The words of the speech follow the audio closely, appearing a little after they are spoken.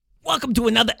Welcome to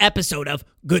another episode of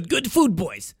Good Food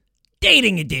Boys,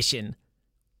 Dating Edition,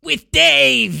 with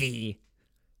Davey.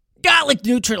 Garlic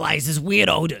neutralizes weird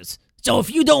odors, so if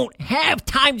you don't have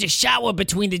time to shower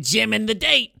between the gym and the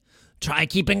date, try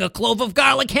keeping a clove of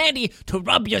garlic handy to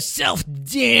rub yourself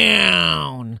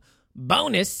down.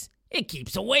 Bonus, it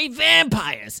keeps away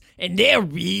vampires, and they're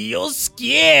real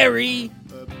scary.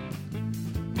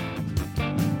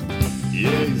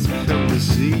 Yeah, he's come to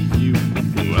see you.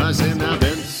 I said, now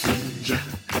Benson Joe,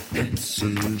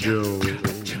 Benson Joe,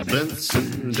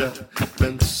 Benson Joe,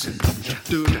 Benson Joe,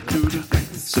 do-do-do-do,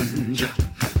 Benson Joe,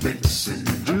 Benson,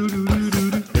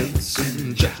 do-do-do-do-do,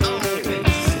 Benson Joe.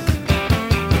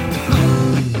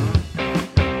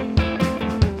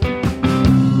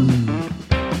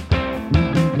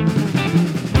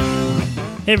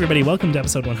 Hey everybody, welcome to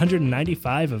episode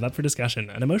 195 of Up for Discussion,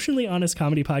 an emotionally honest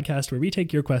comedy podcast where we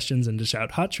take your questions and dish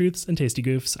out hot truths and tasty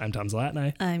goofs. I'm Tom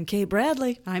Zlatni. I'm Kate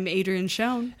Bradley. I'm Adrian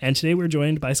Schoen. And today we're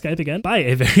joined by Skype again by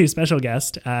a very special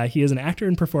guest. He is an actor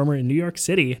and performer in New York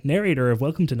City, narrator of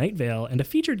Welcome to Night Vale, and a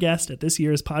featured guest at this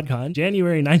year's PodCon,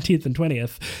 January 19th and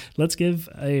 20th. Let's give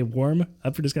a warm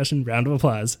Up for Discussion round of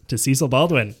applause to Cecil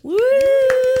Baldwin. Woo!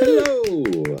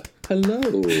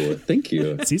 Hello. Thank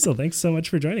you. Cecil, thanks so much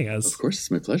for joining us. Of course, it's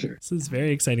my pleasure. This is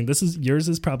very exciting. Yours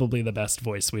is probably the best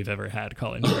voice we've ever had,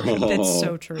 Colin. That's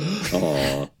so true.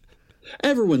 Aw.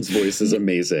 Everyone's voice is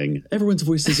amazing. Everyone's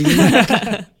voice is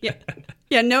unique.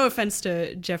 Yeah, no offense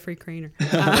to Jeffrey Craner.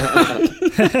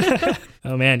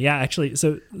 Oh man, yeah, actually,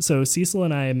 so Cecil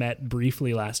and I met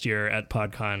briefly last year at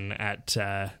PodCon at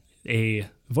a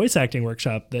voice acting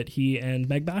workshop that he and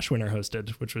Meg Bashwiner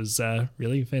hosted, which was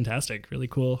really fantastic, really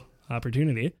cool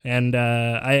opportunity. And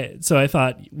I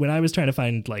thought when I was trying to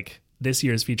find like this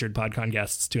year's featured PodCon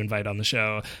guests to invite on the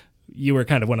show, you were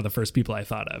kind of one of the first people I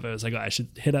thought of. I was like, I should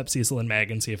hit up Cecil and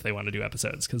Meg and see if they want to do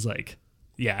episodes, because like,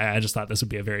 yeah, I just thought this would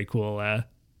be a very cool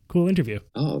interview.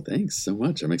 Oh, thanks so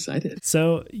much. I'm excited.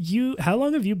 So how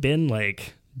long have you been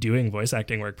like doing voice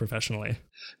acting work professionally?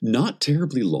 Not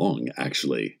terribly long,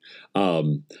 actually.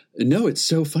 No, it's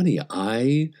so funny.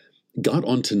 I got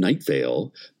onto Night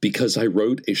Vale because I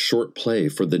wrote a short play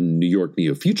for the New York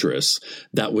Neo-Futurists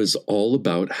that was all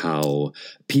about how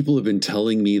people have been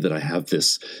telling me that I have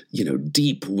this,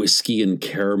 deep whiskey and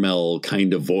caramel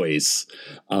kind of voice,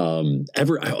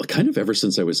 ever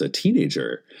since I was a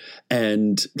teenager.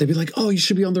 And they'd be like, oh, you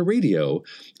should be on the radio.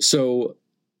 So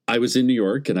I was in New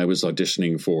York and I was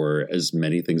auditioning for as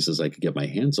many things as I could get my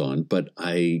hands on, but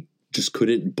I just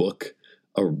couldn't book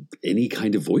any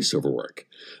kind of voiceover work.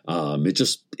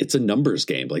 It's a numbers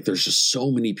game. Like there's just so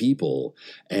many people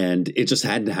and it just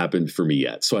hadn't happened for me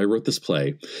yet. So I wrote this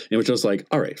play in which I was like,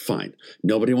 all right, fine.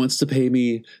 Nobody wants to pay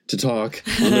me to talk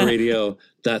on the radio.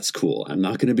 That's cool. I'm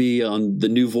not going to be on the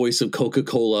new voice of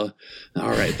Coca-Cola. All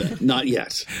right, then. Not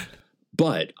yet.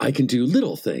 But I can do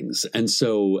little things. And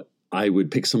so I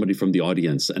would pick somebody from the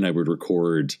audience and I would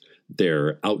record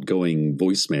their outgoing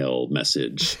voicemail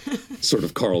message, sort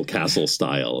of Carl Castle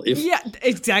style.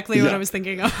 Exactly what I was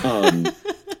thinking of.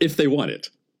 If they want it.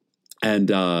 And,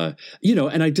 and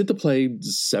I did the play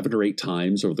 7 or 8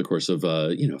 times over the course of,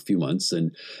 a few months.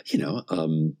 And,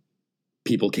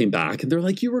 people came back and they're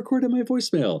like, you recorded my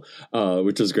voicemail,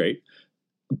 which was great.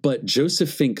 But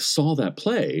Joseph Fink saw that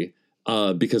play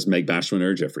because Meg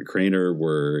Bashwiner, Jeffrey Craner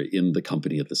were in the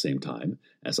company at the same time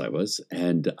as I was.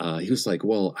 And he was like,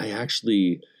 well, I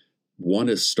actually want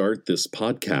to start this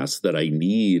podcast that I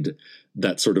need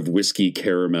that sort of whiskey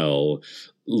caramel,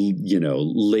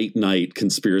 late night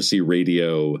conspiracy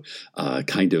radio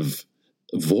kind of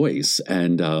voice.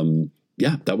 And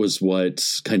that was what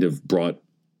kind of brought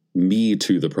me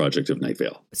to the project of Night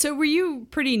Vale. So were you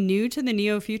pretty new to the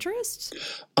Neo-Futurists?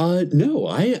 No,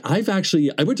 I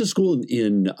went to school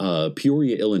in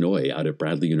Peoria, Illinois, out at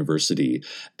Bradley University,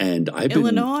 and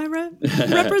Illinois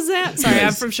represent. Sorry, Yes.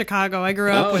 I'm from Chicago. I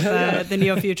grew up with the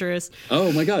Neo-Futurists.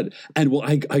 Oh my God! And well,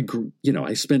 I grew.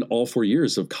 I spent all 4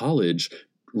 years of college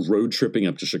road tripping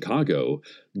up to Chicago,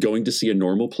 going to see a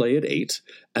normal play at 8,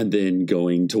 and then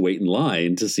going to wait in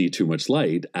line to see Too Much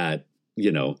Light at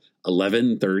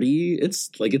 11:30.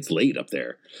 It's late up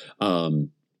there.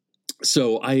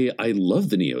 So I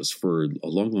loved the Neos for a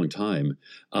long, long time.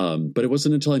 But it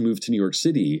wasn't until I moved to New York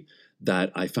City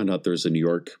that I found out there's a New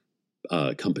York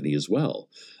company as well.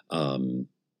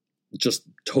 Just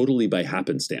totally by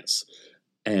happenstance.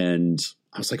 And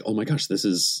I was like, oh my gosh, this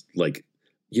is like,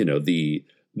 the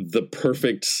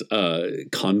perfect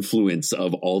confluence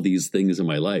of all these things in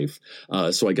my life.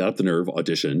 So I got up the nerve,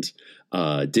 auditioned,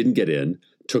 didn't get in,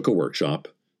 took a workshop,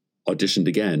 auditioned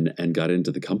again, and got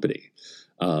into the company.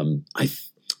 I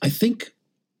think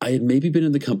I had maybe been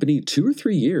in the company 2 or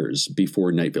 3 years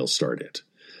before Night Vale started.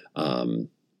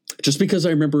 Just because I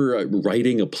remember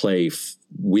writing a play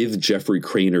with Jeffrey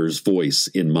Cranor's voice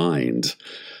in mind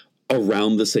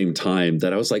around the same time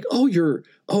that I was like,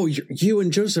 you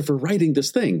and Joseph are writing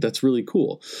this thing. That's really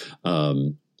cool.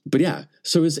 But yeah,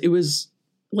 so it was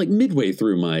like midway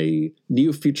through my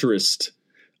neo-futurist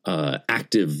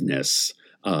activeness,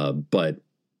 but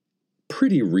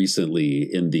pretty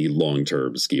recently in the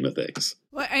long-term scheme of things.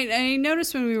 Well, I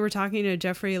noticed when we were talking to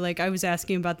Jeffrey, like I was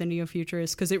asking about the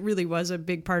neo-futurists because it really was a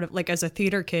big part of, like, as a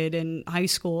theater kid in high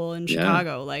school in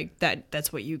Chicago, like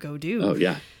that's what you go do. Oh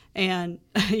yeah. And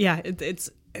yeah, it's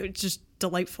just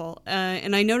delightful.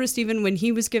 And I noticed even when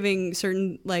he was giving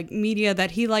certain like media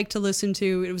that he liked to listen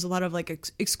to, it was a lot of like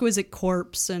Exquisite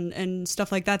Corpse and stuff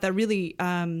like that. That really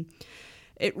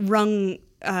it rung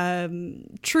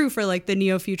true for like the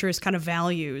neo-futurist kind of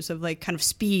values of like kind of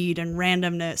speed and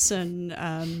randomness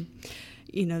and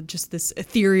just this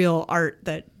ethereal art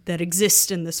that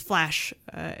exists in this flash.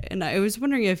 And I was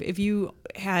wondering if you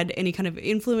had any kind of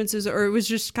influences, or it was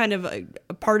just kind of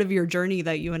a part of your journey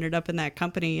that you ended up in that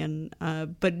company. And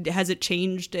but has it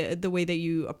changed the way that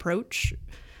you approach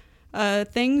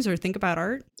things or think about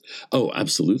art? Oh,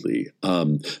 absolutely.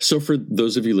 So for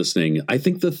those of you listening, I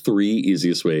think the 3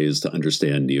 easiest ways to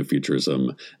understand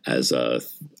neo-futurism as a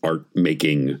art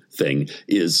making thing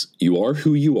is you are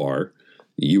who you are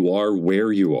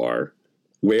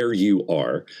where you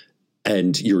are,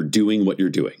 and you're doing what you're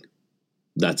doing.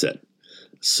 That's it.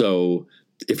 So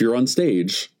if you're on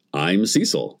stage, I'm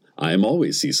Cecil. I'm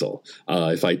always Cecil.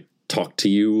 If I talk to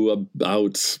you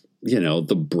about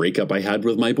the breakup I had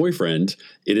with my boyfriend,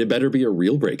 it had better be a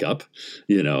real breakup,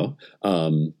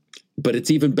 but it's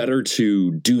even better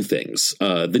to do things.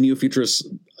 The neo-futurists,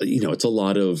 it's a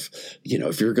lot of,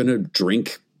 if you're going to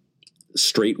drink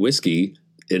straight whiskey,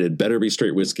 it had better be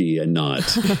straight whiskey and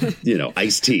not,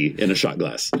 iced tea in a shot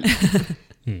glass.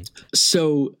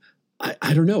 So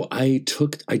I don't know. I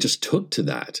just took to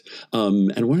that.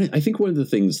 And I think one of the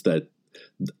things that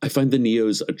I find the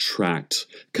neos attract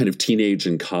kind of teenage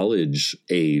and college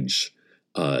age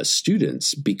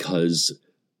students, because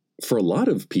for a lot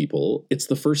of people, it's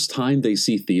the first time they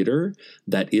see theater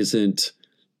that isn't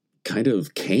kind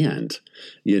of canned,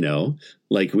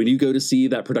 like when you go to see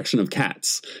that production of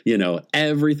Cats,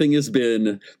 everything has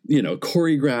been,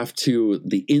 choreographed to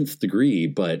the nth degree.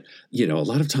 But, a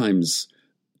lot of times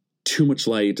Too Much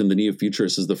Light and the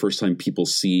neo-futurists is the first time people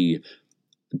see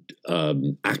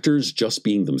actors just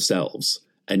being themselves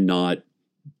and not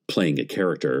playing a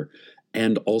character,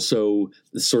 and also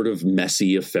the sort of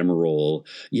messy, ephemeral,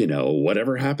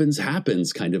 whatever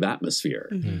happens kind of atmosphere.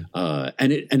 And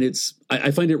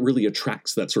I find it really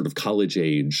attracts that sort of college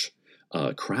age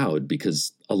crowd,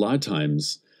 because a lot of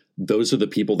times those are the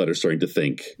people that are starting to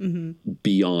think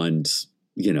beyond,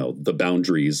 the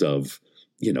boundaries of,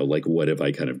 like, what have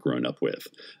I kind of grown up with?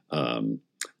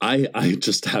 I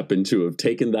just happen to have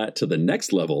taken that to the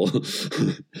next level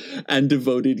and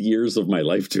devoted years of my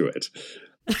life to it.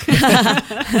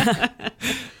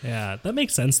 Yeah, that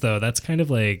makes sense, though. That's kind of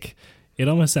like, it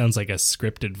almost sounds like a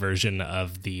scripted version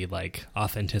of the like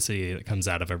authenticity that comes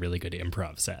out of a really good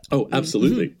improv set. Oh,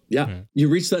 absolutely. Yeah. You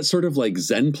reach that sort of like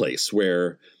Zen place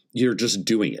where you're just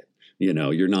doing it.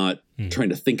 You're not trying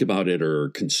to think about it or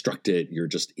construct it. You're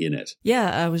just in it.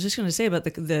 Yeah, I was just going to say about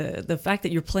the fact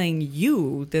that you're playing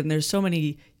you, then there's so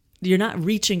many, you're not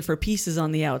reaching for pieces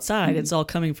on the outside. It's all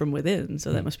coming from within.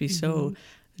 So that must be so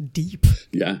deep.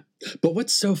 Yeah. But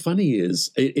what's so funny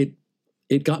is it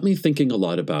got me thinking a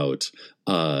lot about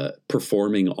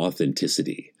performing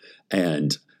authenticity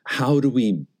and how do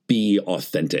we be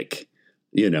authentic,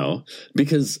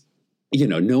 because,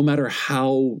 no matter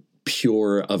how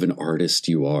pure of an artist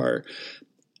you are,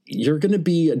 you're going to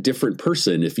be a different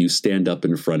person if you stand up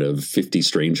in front of 50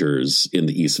 strangers in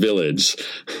the East Village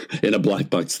in a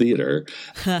black box theater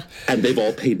and they've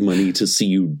all paid money to see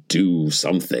you do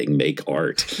something, make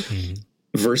art,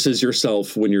 versus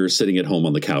yourself when you're sitting at home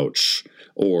on the couch,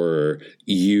 or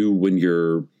you when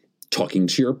you're talking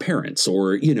to your parents,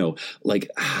 or, you're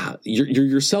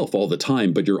yourself all the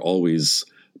time, but you're always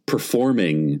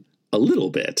performing a little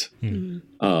bit.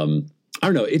 I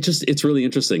don't know. It's really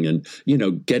interesting. And,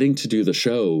 getting to do the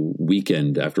show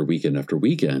weekend after weekend after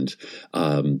weekend,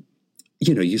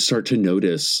 you start to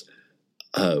notice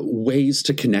ways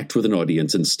to connect with an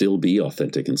audience and still be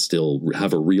authentic and still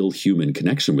have a real human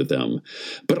connection with them,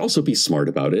 but also be smart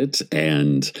about it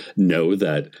and know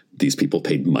that these people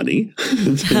paid money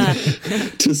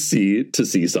to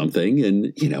see something.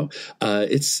 And,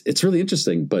 it's really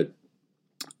interesting, but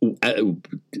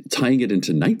tying it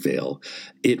into Night Vale,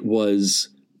 it was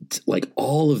like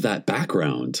all of that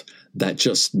background that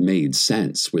just made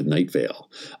sense with Night Vale.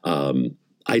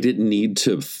 I didn't need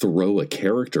to throw a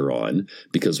character on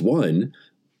because, one,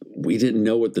 we didn't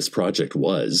know what this project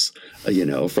was,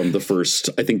 from the first.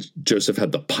 I think Joseph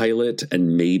had the pilot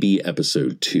and maybe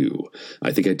episode 2.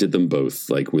 I think I did them both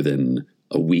like within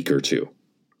a week or two.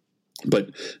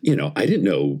 But, I didn't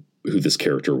know who this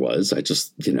character was. I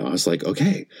just, I was like,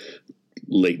 okay,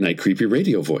 late night creepy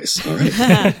radio voice. All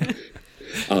right.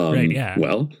 Right, yeah.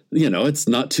 Well, it's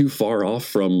not too far off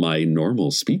from my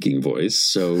normal speaking voice.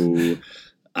 So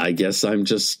I guess I'm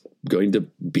just going to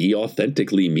be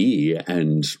authentically me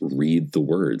and read the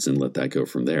words and let that go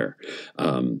from there.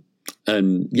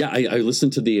 And yeah, I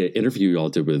listened to the interview you all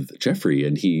did with Jeffrey,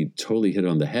 and he totally hit it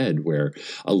on the head where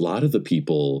a lot of the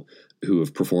people who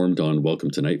have performed on Welcome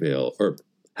to Night Vale or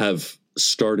have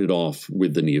started off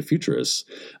with the neo-futurists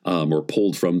or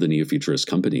pulled from the neo-futurist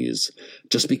companies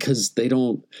just because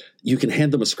you can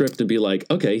hand them a script and be like,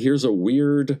 okay, here's a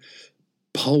weird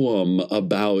poem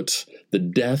about the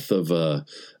death of a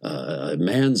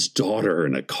man's daughter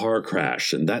in a car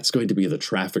crash, and that's going to be the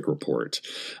traffic report.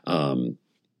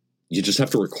 You just have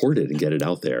to record it and get it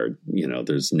out there.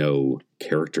 There's no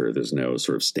character. There's no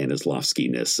sort of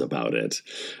Stanislavski-ness about it.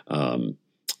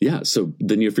 Yeah, so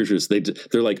the neo-futurists,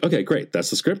 they're like, okay, great,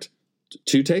 that's the script.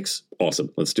 2 takes?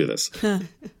 Awesome, let's do this. Yeah.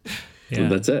 So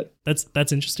that's it.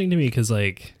 That's interesting to me because,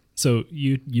 like, so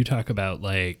you talk about,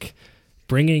 like,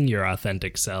 bringing your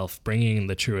authentic self, bringing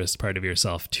the truest part of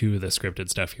yourself to the scripted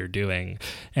stuff you're doing.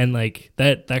 And like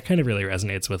that kind of really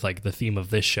resonates with like the theme of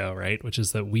this show, right? Which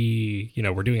is that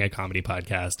we're doing a comedy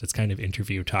podcast. It's kind of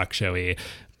interview talk showy,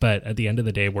 but at the end of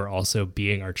the day, we're also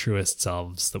being our truest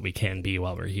selves that we can be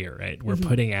while we're here, right? We're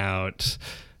putting out,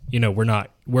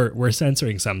 we're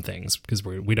censoring some things because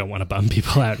we don't want to bum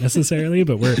people out necessarily,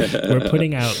 but we're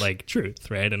putting out like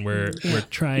truth, right? And we're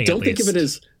trying. Don't think of it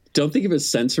as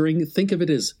censoring. Think of it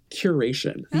as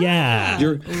curation. Yeah.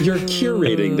 You're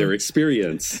curating their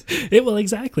experience. Well,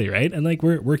 exactly, right? And like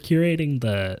we're curating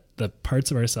the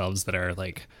parts of ourselves that are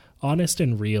like honest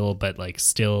and real, but like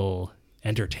still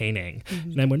entertaining.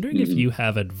 And I'm wondering if you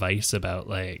have advice about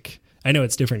like, I know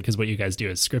it's different because what you guys do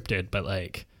is scripted, but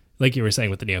like you were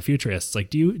saying with the neo-futurists, like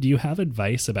do you have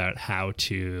advice about how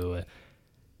to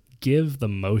give the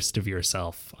most of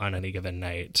yourself on any given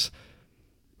night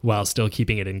while still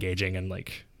keeping it engaging and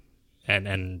like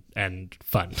and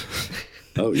fun?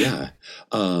 Oh yeah.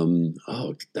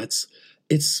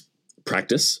 It's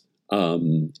practice.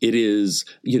 It is,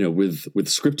 with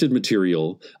scripted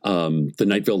material, the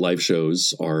Night Vale live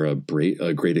shows are a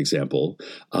great example.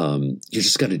 You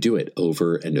just got to do it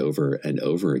over and over and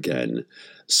over again.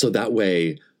 So that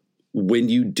way, when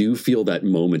you do feel that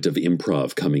moment of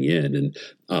improv coming in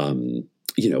and,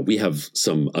 we have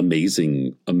some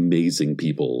amazing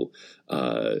people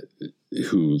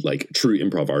who like true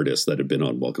improv artists that have been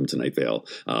on Welcome to Night Vale.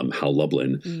 Hal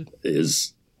Lublin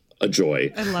is a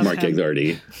joy. Mark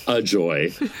Eglarty, a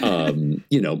joy.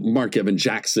 Mark Evan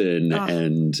Jackson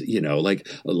and, like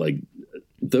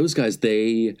those guys,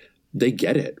 they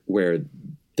get it where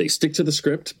they stick to the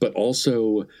script, but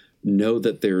also know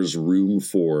that there's room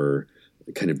for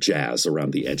kind of jazz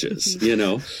around the edges,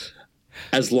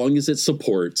 as long as it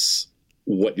supports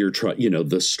what you're trying,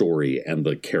 the story and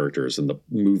the characters and the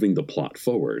moving the plot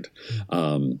forward.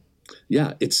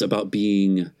 It's about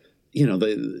being,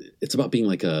 it's about being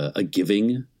like a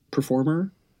giving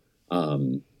performer,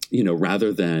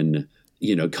 rather than,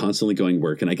 constantly going,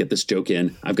 where can I get this joke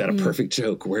in? I've got a perfect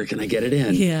joke. Where can I get it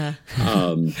in? Yeah.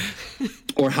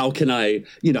 Or how can I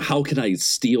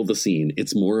steal the scene?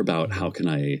 It's more about how can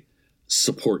I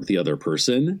support the other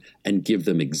person and give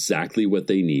them exactly what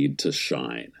they need to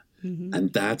shine.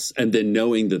 And then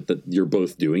knowing that you're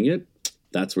both doing it,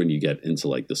 that's when you get into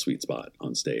like the sweet spot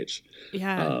on stage.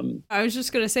 Yeah. I was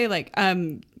just going to say like,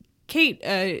 Kate,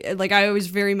 like I always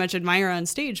very much admire on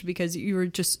stage because you were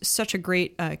just such a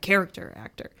great character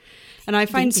actor. And I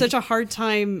find such a hard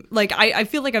time, like I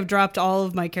feel like I've dropped all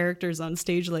of my characters on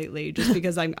stage lately just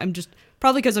because I'm just,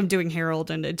 probably because I'm doing Harold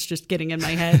and it's just getting in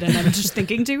my head and I'm just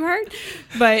thinking too hard.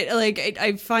 But like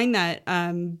I find that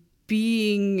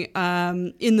being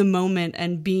in the moment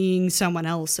and being someone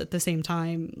else at the same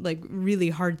time, like really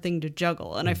hard thing to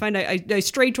juggle. And I find I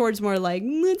stray towards more like,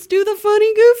 let's do the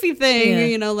funny, goofy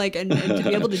thing, like, and to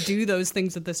be able to do those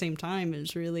things at the same time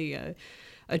is really a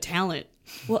talent.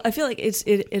 Well, I feel like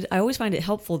I always find it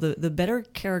helpful. The better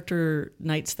character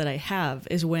nights that I have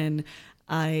is when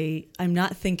I'm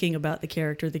not thinking about the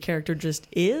character just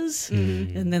is,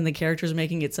 and then the character's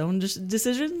making its own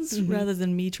decisions rather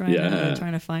than me trying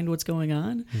to find what's going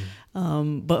on.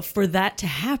 But for that to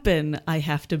happen, I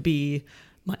have to be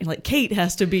like Kate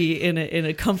has to be in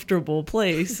a comfortable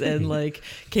place, and like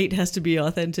Kate has to be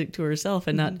authentic to herself,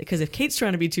 and not because if Kate's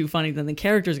trying to be too funny, then the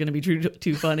character is going to be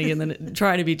too funny, and then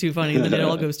try to be too funny, and then it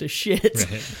all goes to shit.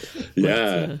 Right.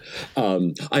 Yeah.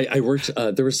 I worked,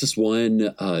 there was this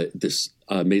one, this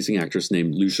amazing actress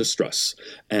named Lucia Struss.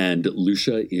 And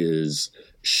Lucia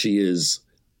she is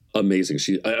amazing.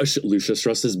 Lucia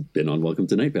Struss has been on Welcome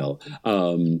to Night Vale.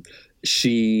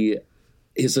 She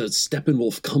is a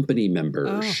Steppenwolf company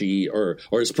member. She, or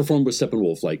has performed with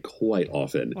Steppenwolf like quite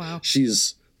often. Wow.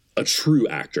 She's a true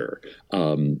actor.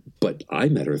 But I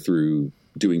met her through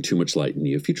doing Too Much Light in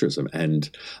Neofuturism. And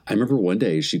I remember one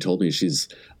day she told me she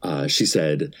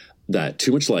said that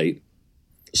Too Much Light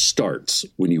starts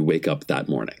when you wake up that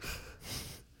morning.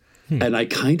 And I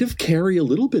kind of carry a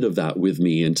little bit of that with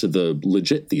me into the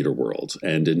legit theater world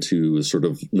and into sort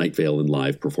of Night Vale and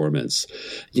live performance,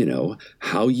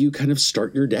 how you kind of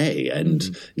start your day.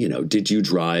 And, did you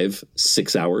drive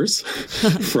 6 hours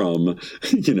from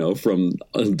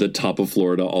the top of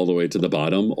Florida all the way to the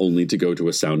bottom only to go to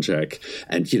a sound check?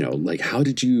 And, how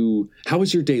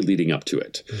was your day leading up to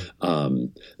it?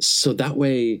 So that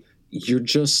way you're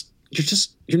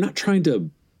not trying to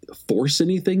force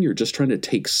anything. You're just trying to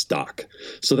take stock.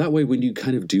 So that way, when you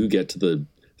kind of do get to the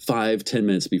 5-10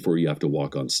 minutes before you have to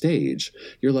walk on stage,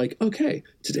 you're like, okay,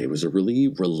 today was a really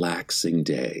relaxing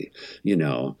day.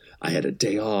 I had a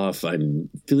day off. I'm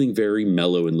feeling very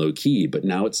mellow and low key, but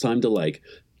now it's time to like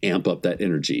amp up that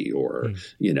energy. Or,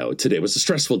 today was a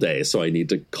stressful day, so I need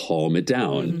to calm it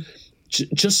down.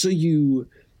 Just so you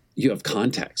have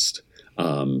context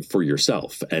for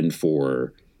yourself and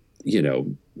for,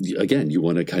 again, you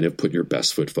want to kind of put your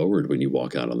best foot forward when you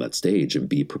walk out on that stage and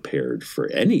be prepared for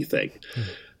anything.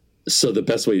 So the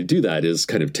best way to do that is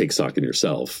kind of take stock in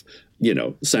yourself,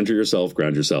 center yourself,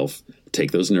 ground yourself,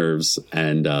 take those nerves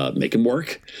and make them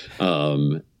work,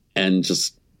 and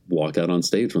just walk out on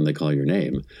stage when they call your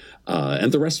name.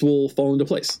 And the rest will fall into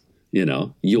place.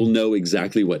 You'll know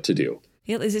exactly what to do.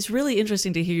 Yeah, it's really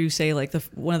interesting to hear you say like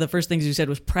one of the first things you said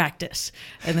was practice,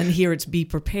 and then here it's be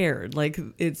prepared. Like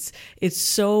it's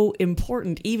so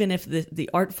important, even if the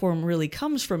art form really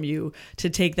comes from you,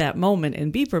 to take that moment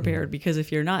and be prepared. Because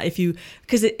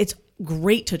because it's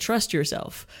great to trust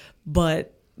yourself,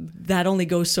 but that only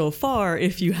goes so far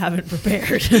if you haven't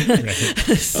prepared.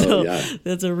 So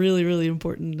that's a really, really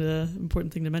important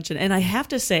thing to mention. And I have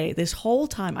to say, this whole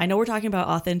time, I know we're talking about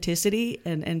authenticity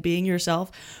and being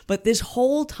yourself, but this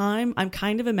whole time I'm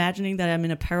kind of imagining that I'm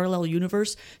in a parallel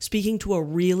universe speaking to a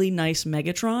really nice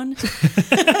Megatron.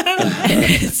 And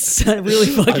it's really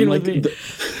fucking with me.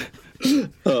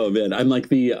 Oh man, I'm like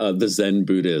the Zen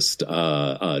Buddhist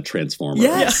transformer.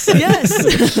 Yes,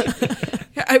 yes.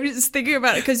 I was thinking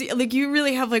about it because like you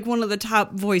really have like one of the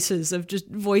top voices of just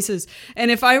voices.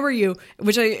 And if I were you,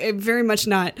 which I am very much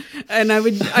not, and I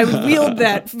would wield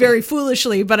that very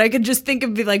foolishly, but I could just think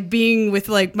of like being with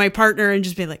like my partner and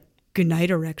just be like, good night,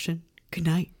 erection. Good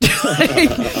night.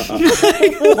 Why?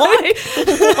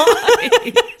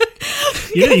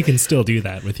 You can still do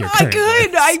that with your current voice.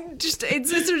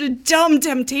 It's a sort of dumb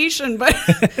temptation, but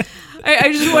I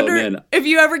just wonder if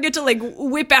you ever get to like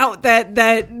whip out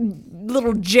that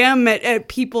little gem at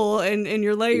people in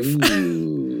your life.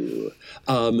 Ooh.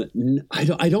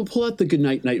 I don't pull out the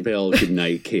goodnight Night Vale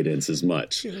goodnight cadence as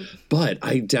much, but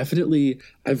I definitely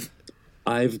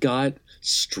I've got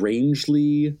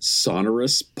strangely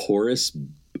sonorous, porous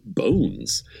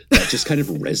bones that just kind of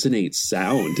resonate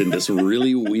sound in this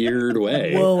really weird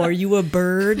way. Whoa, are you a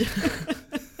bird?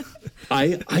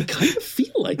 I kind of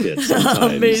feel like it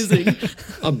sometimes. Amazing.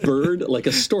 A bird, like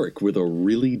a stork with a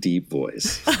really deep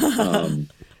voice.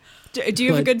 Do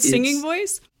you have a good singing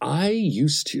voice? I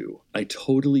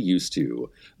totally used to,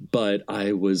 but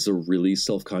I was a really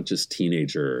self-conscious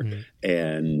teenager,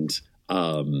 and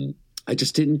I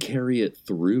just didn't carry it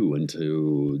through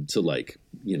into like,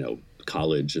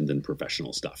 college and then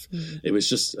professional stuff. It was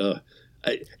just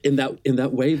in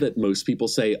that way that most people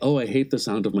say, oh, I hate the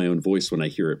sound of my own voice when I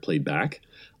hear it played back.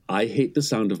 I hate the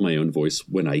sound of my own voice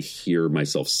when I hear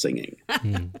myself singing.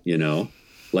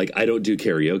 Like I don't do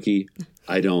karaoke.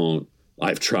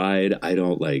 I've tried. I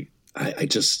don't like, I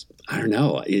don't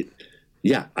know. I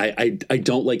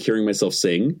don't like hearing myself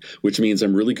sing, which means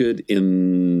I'm really good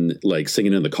in like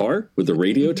singing in the car with the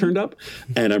radio turned up,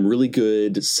 and I'm really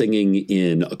good singing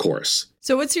in a chorus.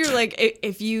 So what's your, like,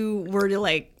 if you were to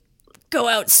like go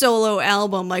out solo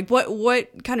album, like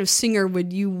what kind of singer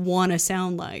would you want to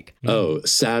sound like? Oh,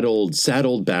 sad old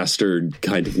bastard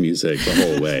kind of music the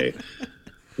whole way.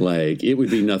 Like it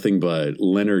would be nothing but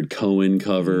Leonard Cohen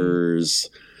covers,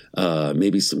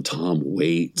 maybe some Tom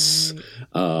Waits.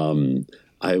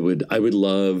 I would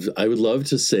love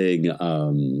to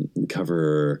sing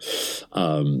cover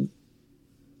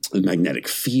Magnetic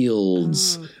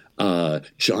Fields,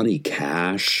 Johnny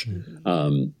Cash.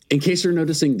 In case you're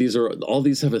noticing, all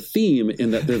these have a theme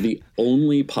in that they're the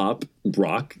only pop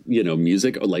rock,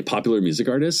 music, or like popular music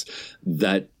artists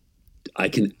that I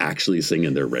can actually sing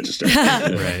in their register.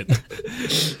 Right.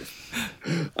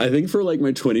 I think for like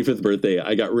my 25th birthday,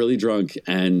 I got really drunk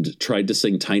and tried to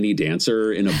sing Tiny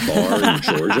Dancer in a bar in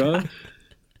Georgia.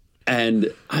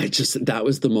 And that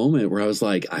was the moment where I was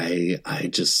like, I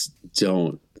just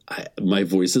don't, my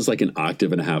voice is like an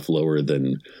octave and a half lower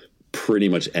than pretty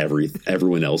much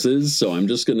everyone else's. So I'm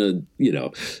just going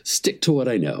to, stick to what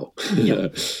I know.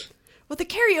 Well, the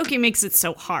karaoke makes it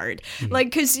so hard. Like,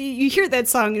 because you hear that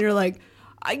song and you're like,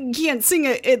 I can't sing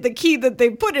it at the key that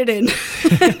they put it in.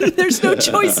 There's no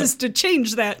choices to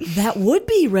change that. That would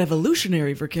be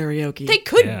revolutionary for karaoke. They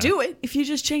could do it. If you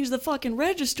just change the fucking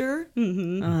register.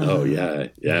 Oh,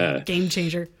 yeah. Game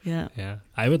changer. Yeah. Yeah.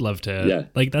 I would love to. Yeah.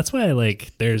 Like, that's why I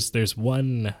like, there's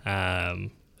one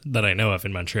that I know of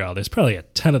in Montreal. There's probably a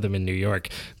ton of them in New York,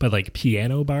 but like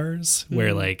piano bars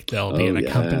where like there'll be an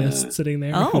accompanist sitting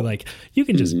there who like you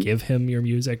can just give him your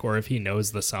music, or if he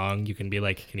knows the song, you can be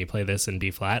like, can you play this in B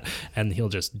flat? And he'll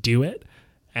just do it.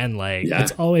 And like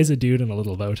it's always a dude in a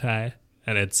little bow tie.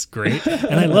 And it's great.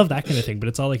 And I love that kind of thing, but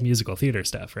it's all like musical theater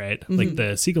stuff, right? Like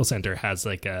the Siegel Center has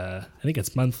like I think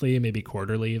it's monthly, maybe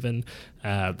quarterly even,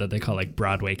 that they call like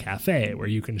Broadway Cafe, where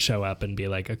you can show up and be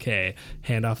like, okay,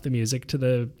 hand off the music to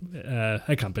the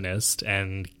accompanist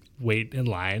and wait in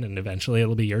line, and eventually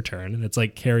it'll be your turn. And it's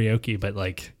like karaoke, but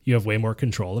like you have way more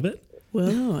control of it.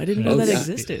 Whoa, I didn't know that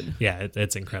existed. Yeah,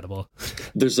 it's incredible.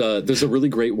 There's a really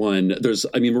great one.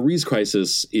 Marie's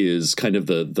Crisis is kind of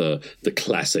the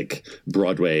classic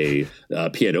Broadway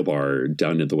piano bar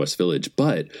down in the West Village.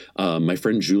 But my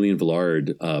friend Julian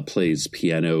Villard plays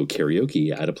piano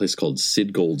karaoke at a place called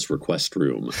Sid Gold's Request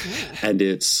Room, and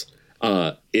it's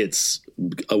a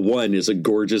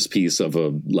gorgeous piece of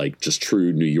a like just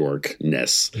true New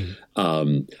Yorkness,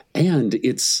 and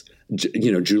it's.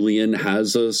 Julian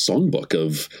has a songbook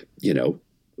of,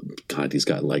 God, he's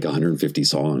got like 150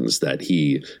 songs that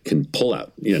he can pull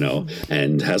out,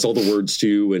 and has all the words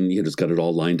to, and he's got it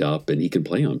all lined up, and he can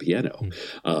play on piano.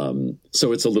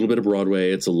 So it's a little bit of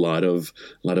Broadway. It's a lot of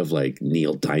like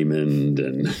Neil Diamond,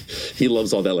 and he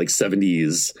loves all that like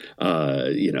 70s,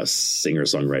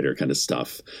 singer-songwriter kind of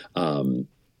stuff.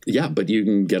 Yeah, but you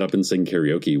can get up and sing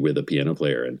karaoke with a piano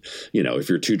player. And, if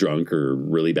you're too drunk or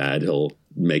really bad, he'll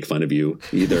make fun of you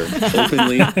either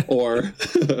openly or,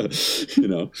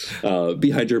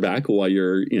 behind your back while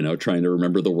you're, trying to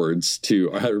remember the words to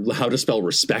how to spell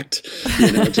respect,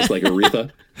 just like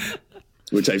Aretha,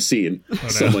 which I've seen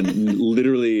someone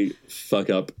literally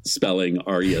fuck up spelling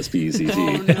RESPECT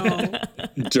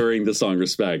during the song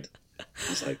Respect. I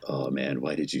was like, oh man,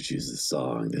 why did you choose this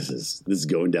song? This is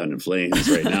going down in flames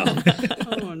right now.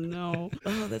 Oh no.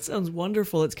 Oh, that sounds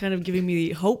wonderful. It's kind of giving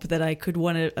me hope that I could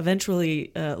want to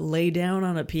eventually lay down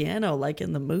on a piano like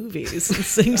in the movies and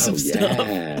sing some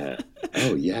stuff.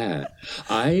 Oh yeah.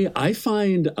 I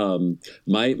find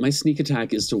my sneak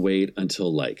attack is to wait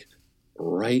until like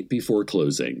right before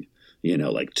closing.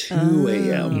 Like 2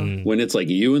 a.m. when it's like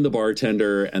you and the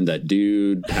bartender and that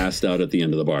dude passed out at the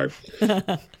end of the bar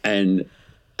and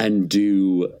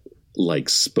do like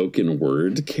spoken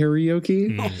word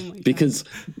karaoke because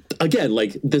again,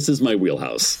 like this is my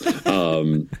wheelhouse.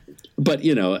 But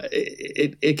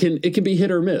it can be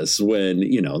hit or miss when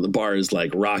the bar is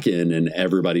like rocking and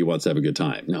everybody wants to have a good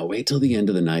time. No, wait till the end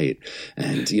of the night,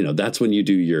 and that's when you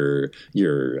do your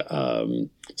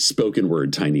spoken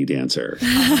word Tiny Dancer.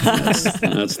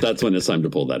 That's when it's time to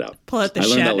pull that out. Pull out the I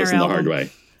learned that Shatner lesson the album. hard way.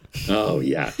 Oh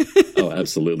yeah. Oh,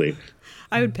 absolutely.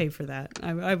 I would pay for that.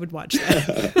 I would watch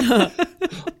that.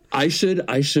 I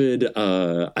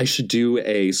should do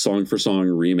a song for song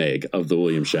remake of the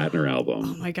William Shatner album.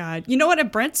 Oh my God. You know what?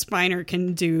 If Brent Spiner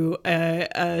can do a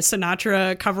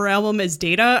Sinatra cover album as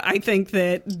Data, I think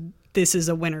that this is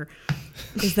a winner.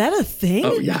 Is that a thing?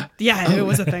 Oh yeah. Yeah, it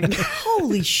was a thing.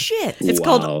 Holy shit. It's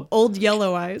called Old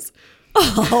Yellow Eyes.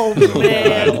 Oh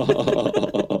man.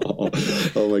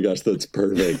 Oh my gosh, that's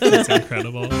perfect. That's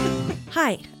incredible.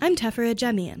 Hi, I'm Tefera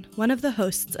Jemian, one of the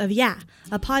hosts of Yeah,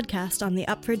 a podcast on the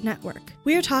Upford Network.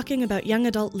 We are talking about young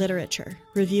adult literature,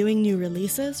 reviewing new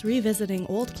releases, revisiting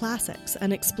old classics,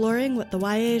 and exploring what the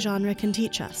YA genre can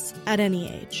teach us at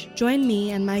any age. Join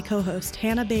me and my co-host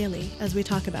Hannah Bailey as we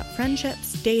talk about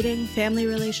friendships, dating, family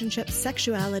relationships,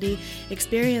 sexuality,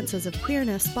 experiences of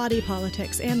queerness, body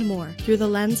politics, and more through the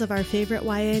lens of our favorite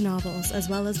YA novels as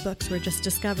well as books we're just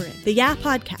discovering. The Yeah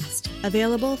Podcast,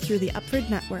 available through the Upford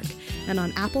Network and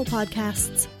on Apple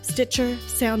Podcasts, Stitcher,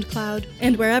 SoundCloud,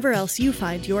 and wherever else you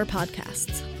find your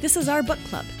podcasts. This is our book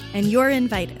club, and you're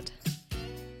invited.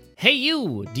 Hey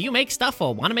you, do you make stuff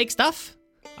or want to make stuff?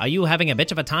 Are you having a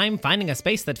bitch of a time finding a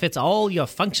space that fits all your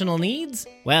functional needs?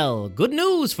 Well, good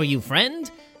news for you, friend.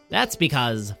 That's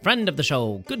because friend of the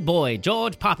show, good boy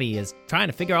George Poppy, is trying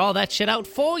to figure all that shit out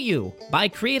for you by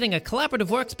creating a collaborative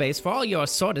workspace for all your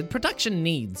assorted production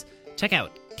needs. Check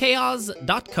out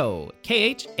chaos.co,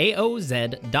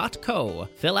 KHAOZ.co.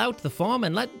 Fill out the form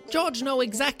and let George know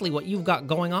exactly what you've got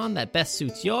going on that best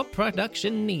suits your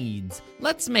production needs.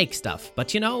 Let's make stuff, but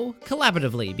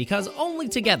collaboratively, because only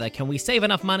together can we save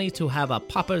enough money to have a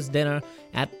Popper's dinner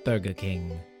at Burger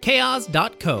King.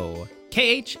 Chaos.co,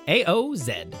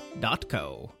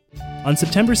 KHAOZ.co. On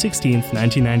September 16th,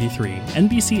 1993,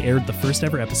 NBC aired the first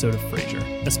ever episode of Frasier,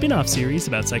 a spin-off series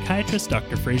about psychiatrist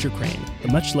Dr. Frasier Crane, the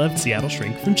much-loved Seattle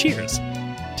shrink from Cheers.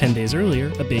 10 days earlier,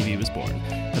 a baby was born.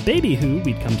 A baby who,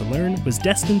 we'd come to learn, was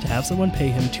destined to have someone pay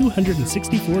him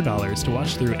 $264 to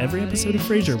watch through every episode of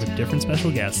Frasier with different special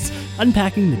guests,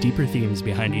 unpacking the deeper themes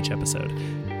behind each episode.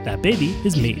 That baby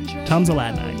is me, Tom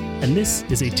Zalatni, and this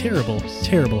is a terrible,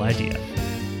 terrible idea.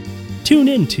 Tune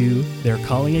in to They're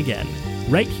Calling Again,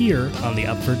 right here on the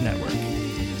Upford Network.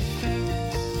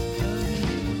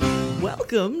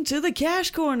 Welcome to the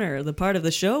Cash Corner, the part of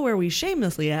the show where we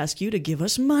shamelessly ask you to give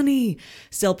us money.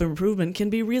 Self-improvement can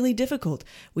be really difficult.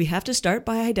 We have to start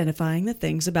by identifying the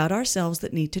things about ourselves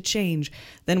that need to change.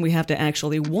 Then we have to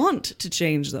actually want to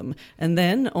change them. And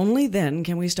then, only then,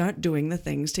 can we start doing the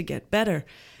things to get better.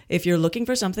 If you're looking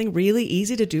for something really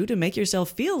easy to do to make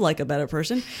yourself feel like a better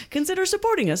person, consider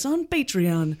supporting us on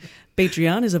Patreon.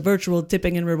 Patreon is a virtual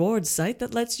tipping and rewards site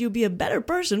that lets you be a better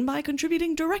person by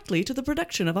contributing directly to the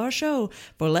production of our show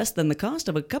for less than the cost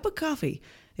of a cup of coffee.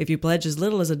 If you pledge as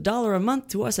little as $1 a month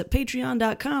to us at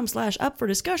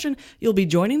patreon.com/upfordiscussion, you'll be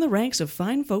joining the ranks of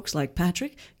fine folks like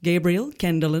Patrick, Gabriel,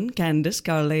 Kendallin, Candace,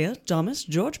 Carlea, Thomas,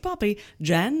 George Poppy,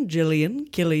 Jan, Jillian,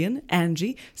 Killian,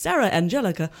 Angie, Sarah,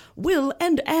 Angelica, Will,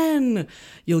 and Anne.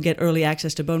 You'll get early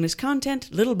access to bonus content,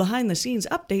 little behind-the-scenes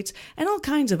updates, and all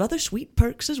kinds of other sweet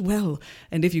perks as well.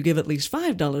 And if you give at least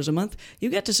 $5 a month, you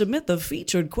get to submit the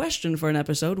featured question for an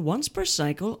episode once per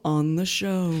cycle on the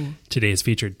show. Today's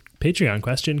featured Patreon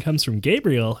question comes from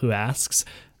Gabriel, who asks,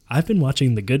 I've been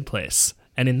watching The Good Place,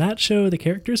 and in that show, the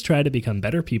characters try to become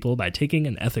better people by taking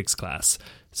an ethics class.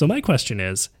 So my question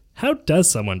is, how does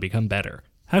someone become better?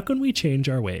 How can we change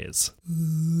our ways?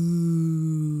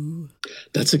 Ooh.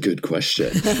 That's a good question.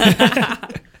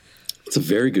 It's a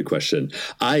very good question.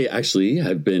 I actually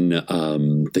have been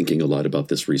thinking a lot about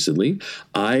this recently.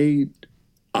 I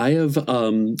have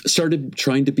started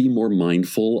trying to be more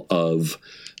mindful of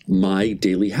my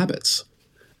daily habits.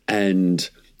 And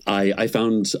I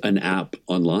found an app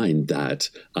online that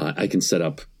I can set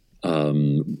up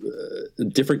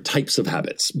different types of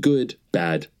habits, good,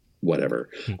 bad, whatever,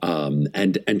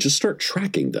 and just start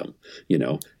tracking them.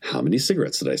 How many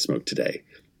cigarettes did I smoke today?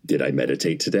 Did I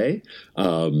meditate today?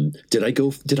 Did I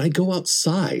go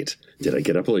outside? Did I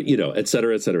get up, et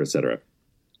cetera, et cetera, et cetera.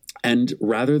 And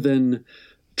rather than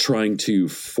trying to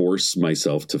force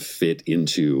myself to fit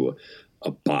into a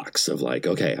box of like,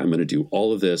 okay, I'm going to do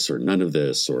all of this or none of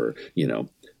this, or,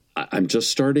 I'm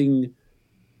just starting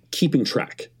keeping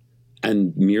track.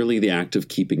 And merely the act of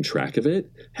keeping track of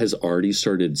it has already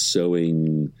started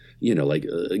sowing,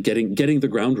 getting the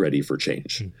ground ready for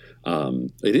change.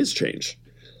 It is change.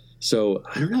 So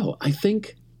I don't know. I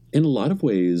think in a lot of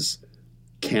ways,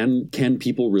 can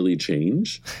people really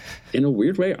change? In a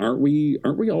weird way, aren't we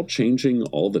all changing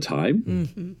all the time?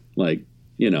 Mm-hmm. Like,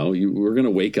 we're going to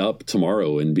wake up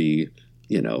tomorrow and be,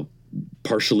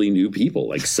 partially new people.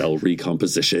 Like cell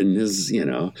recomposition is,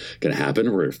 going to happen.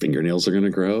 Our fingernails are going to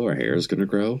grow. Our hair is going to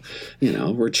grow.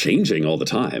 We're changing all the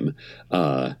time.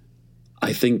 I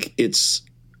think it's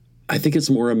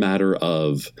more a matter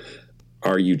of,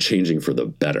 are you changing for the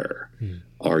better?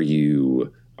 Are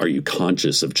you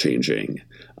conscious of changing?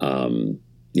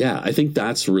 I think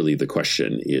that's really the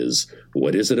question is,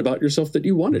 what is it about yourself that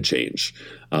you want to change,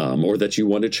 or that you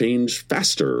want to change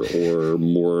faster or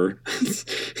more,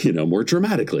 more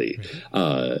dramatically?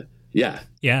 Yeah.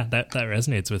 Yeah, that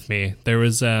resonates with me. There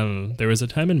was a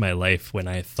time in my life when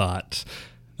I thought,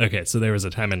 okay, so there was a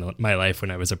time in my life when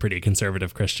I was a pretty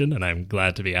conservative Christian, and I'm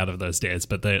glad to be out of those days.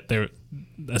 But a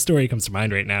story comes to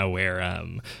mind right now where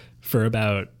for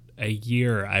about a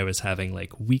year I was having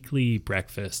like weekly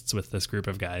breakfasts with this group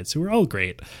of guys who were all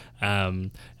great.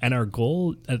 And our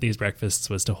goal at these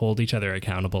breakfasts was to hold each other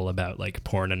accountable about like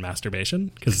porn and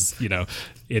masturbation. Because, you know,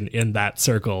 in that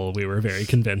circle, we were very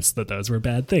convinced that those were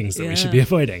bad things that we should be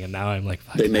avoiding. And now I'm like,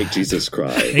 fuck. They make Jesus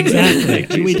cry.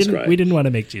 Exactly. We we didn't want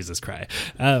to make Jesus cry.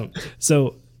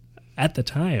 So at the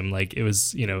time, like, it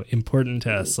was, you know, important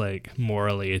to us, like,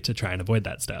 morally to try and avoid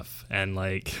that stuff. And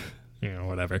like, you know,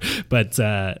 whatever. But,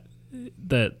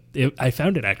 I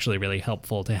found it actually really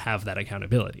helpful to have that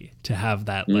accountability, to have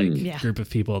that like group of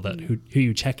people that who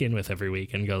you check in with every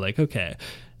week and go like, okay,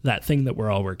 that thing that we're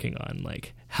all working on,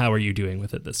 like, how are you doing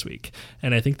with it this week?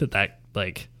 And I think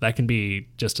that can be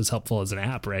just as helpful as an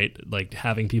app, right? Like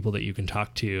having people that you can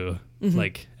talk to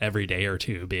like every day or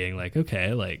two, being like,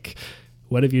 okay, like,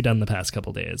 what have you done the past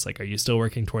couple days? Like, are you still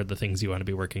working toward the things you want to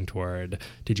be working toward?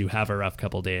 Did you have a rough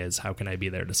couple days? How can I be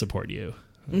there to support you?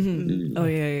 Mm-hmm. Oh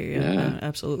yeah,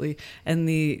 absolutely. And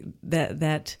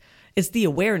that it's the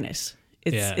awareness.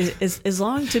 It's as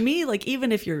long, to me, like,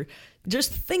 even if you're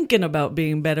just thinking about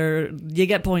being better, you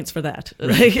get points for that. Right.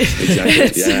 Like,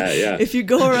 Exactly. Yeah. If you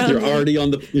go around, you're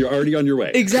already on your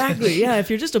way. Exactly. Yeah.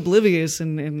 If you're just oblivious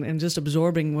and just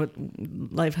absorbing what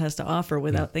life has to offer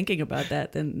without thinking about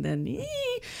that, then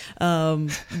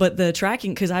but the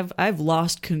tracking, because I've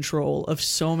lost control of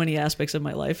so many aspects of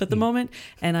my life at the moment,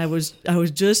 and I was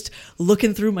just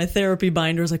looking through my therapy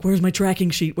binders, like, where's my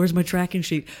tracking sheet? Where's my tracking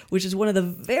sheet? Which is one of the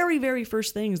very, very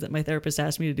first things that my therapist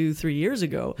asked me to do 3 years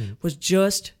ago, was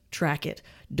just track it.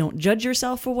 Don't judge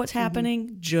yourself for what's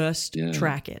happening. Just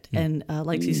track it. And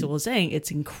like Cecil was saying,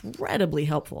 it's incredibly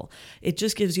helpful. It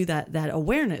just gives you that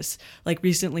awareness. Like,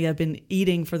 recently I've been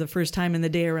eating for the first time in the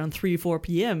day around 3-4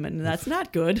 p.m. and that's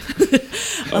not good.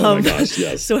 Oh my gosh,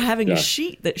 yes. So having a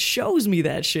sheet that shows me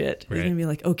that shit is going to be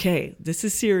like, okay, this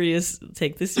is serious.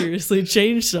 Take this seriously.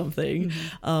 Change something.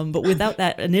 But without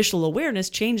that initial awareness,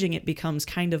 changing it becomes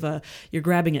kind of you're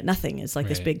grabbing at nothing. It's like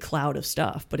this big cloud of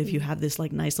stuff. But if you have this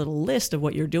like nice little list of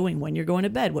what you're doing, when you're going to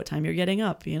bed, what time you're getting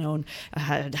up, you know,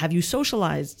 and have you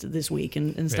socialized this week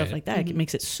and stuff like that, it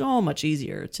makes it so much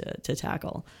easier to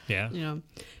tackle. Yeah.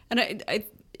 And I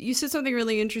you said something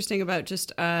really interesting about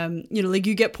just like,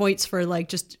 you get points for like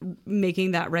just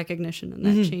making that recognition and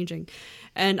that changing.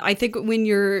 And I think when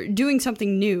you're doing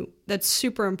something new, that's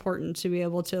super important to be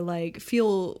able to like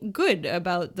feel good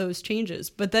about those changes.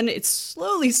 But then it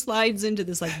slowly slides into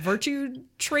this like virtue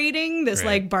trading, this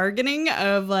like bargaining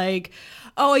of like,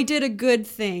 oh, I did a good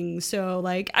thing, so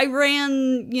like I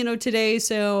ran, today,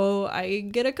 so I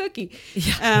get a cookie.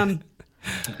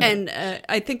 And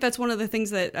I think that's one of the things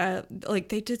that like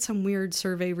they did some weird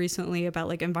survey recently about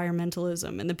like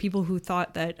environmentalism, and the people who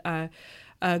thought that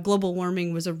global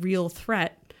warming was a real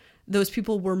threat, those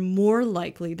people were more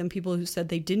likely than people who said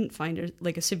they didn't find it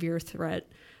like a severe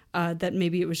threat, that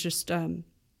maybe it was just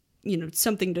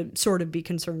something to sort of be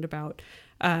concerned about.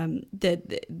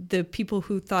 That the people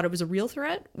who thought it was a real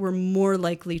threat were more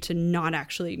likely to not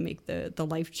actually make the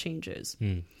life changes.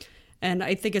 And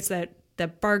I think it's that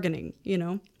bargaining,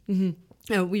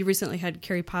 we recently had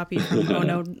Carrie Poppy from Oh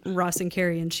No, Ross and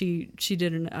Carrie, and she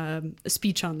did a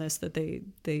speech on this that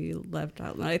they left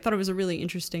out. And I thought it was a really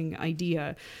interesting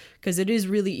idea, because it is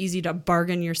really easy to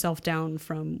bargain yourself down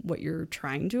from what you're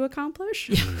trying to accomplish.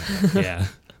 Yeah.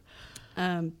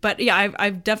 But yeah,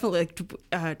 I've definitely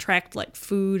tracked like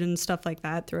food and stuff like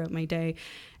that throughout my day,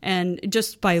 and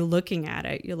just by looking at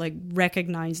it, you're like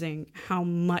recognizing how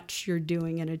much you're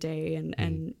doing in a day,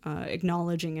 and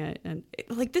acknowledging it, and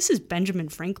like, this is Benjamin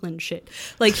Franklin shit.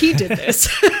 Like, he did this.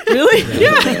 Really?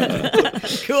 Yeah.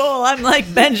 Cool. I'm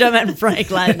like Benjamin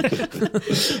Franklin.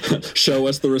 Show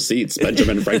us the receipts,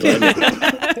 Benjamin Franklin.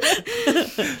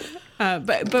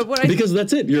 But what because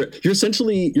that's it. You're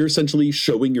essentially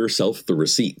showing yourself the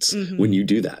receipts when you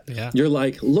do that. Yeah. You're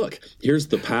like, look, here's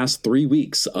the past 3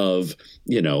 weeks of,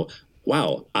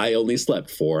 wow, I only slept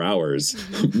 4 hours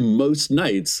most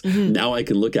nights. Now I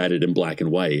can look at it in black and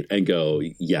white and go,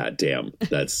 yeah, damn,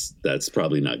 that's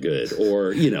probably not good.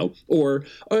 Or, or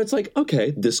it's like,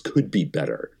 okay, this could be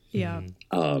better. Yeah.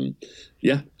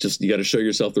 Just you got to show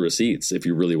yourself the receipts if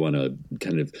you really want to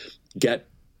kind of get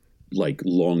like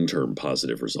long-term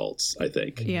positive results, I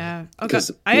think. Yeah. Okay.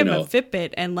 I have a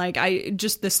Fitbit, and like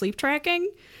the sleep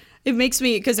tracking, it makes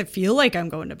me, because I feel like I'm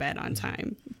going to bed on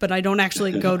time, but I don't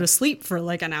actually go to sleep for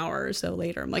like an hour or so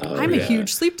later. I'm like, I'm a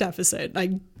huge sleep deficit.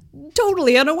 I'm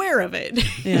totally unaware of it.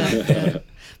 Yeah.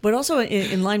 But also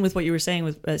in line with what you were saying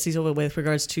with Cecil, with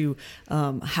regards to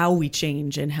how we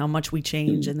change and how much we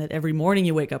change, and that every morning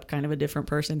you wake up kind of a different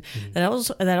person. That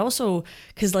also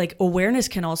because like awareness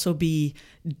can also be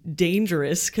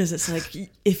dangerous, because it's like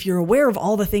if you're aware of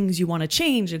all the things you want to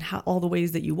change and how all the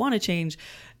ways that you want to change,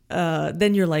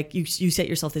 then you're like you set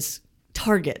yourself this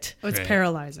target. Oh, it's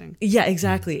paralyzing. Yeah,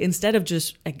 exactly. Instead of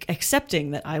just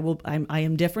accepting that I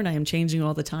am different, I am changing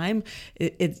all the time.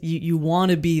 You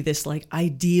want to be this like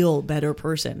ideal better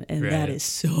person, and that is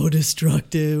so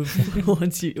destructive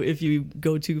if you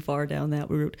go too far down that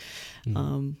route.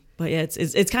 But yeah,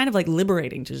 it's kind of like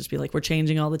liberating to just be like, we're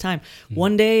changing all the time.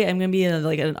 One day I'm gonna be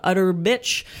an utter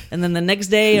bitch, and then the next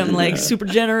day I'm like super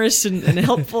generous and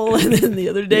helpful, and then the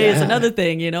other day it's another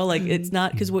thing. Like it's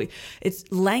not, because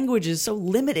it's language is so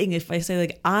limiting. If I say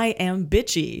like I am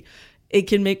bitchy, it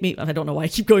can make me, I don't know why I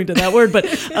keep going to that word, but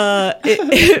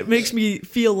it makes me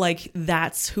feel like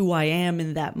that's who I am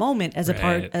in that moment, as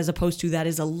opposed to that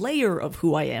is a layer of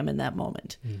who I am in that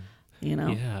moment.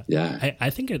 Yeah. I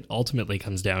think it ultimately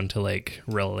comes down to like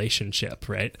relationship,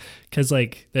 right? Because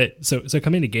like that. So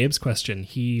coming to Gabe's question,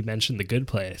 he mentioned The Good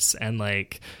Place, and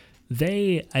like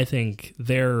I think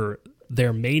their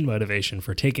main motivation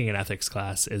for taking an ethics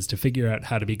class is to figure out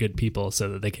how to be good people so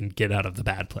that they can get out of the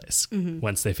bad place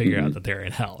once they figure out that they're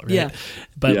in hell, right? Yeah.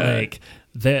 But like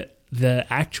the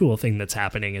actual thing that's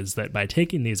happening is that by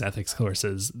taking these ethics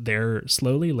courses, they're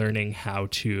slowly learning how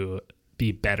to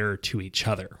be better to each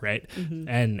other, right?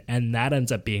 And that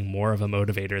ends up being more of a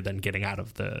motivator than getting out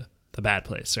of the bad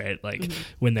place, right? Like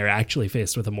when they're actually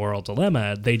faced with a moral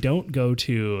dilemma, they don't go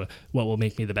to what will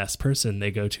make me the best person. They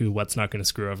go to what's not going to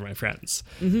screw over my friends.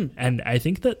 And I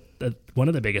think that one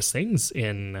of the biggest things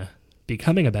in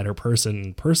becoming a better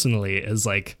person personally is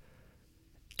like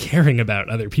caring about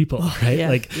other people,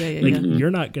 right?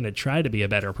 You're not going to try to be a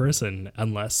better person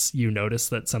unless you notice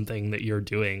that something that you're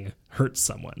doing hurts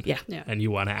someone. Yeah. And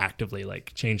you want to actively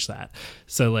like change that.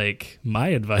 So like my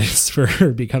advice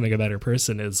for becoming a better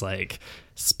person is like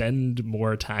spend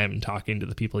more time talking to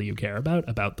the people you care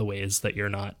about the ways that you're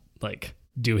not like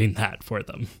doing that for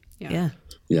them. Yeah.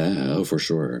 Oh, for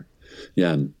sure.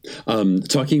 Yeah.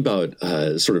 Talking about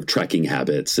sort of tracking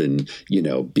habits and,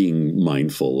 being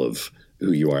mindful of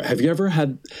who you are. Have you ever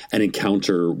had an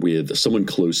encounter with someone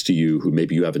close to you who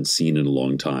maybe you haven't seen in a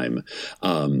long time,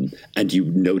 and you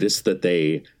notice that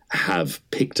they have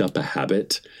picked up a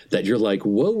habit that you're like,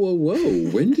 whoa,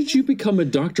 when did you become a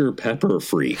Dr. Pepper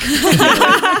freak?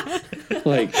 Has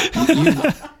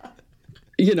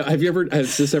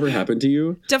this ever happened to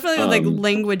you? Definitely like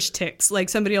language ticks. Like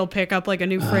somebody will pick up like a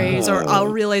new phrase, or I'll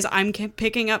realize I'm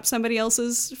picking up somebody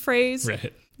else's phrase.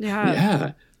 Right.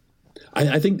 Yeah.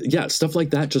 I think, stuff like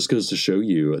that just goes to show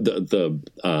you at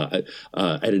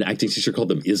an acting teacher called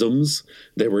them isms.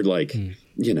 They were like,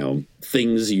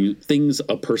 things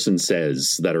a person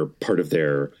says that are part of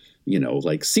their,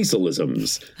 like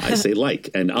Cecilisms. I say like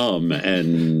and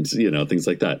things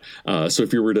like that. So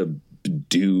if you were to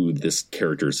do this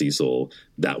character Cecil,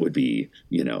 that would be,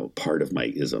 part of my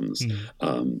isms.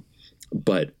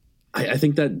 But I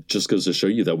think that just goes to show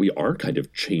you that we are kind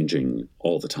of changing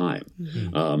all the time.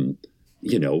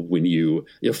 When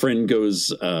your friend goes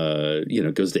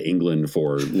to England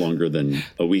for longer than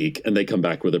a week and they come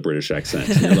back with a British accent,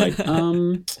 and you're like,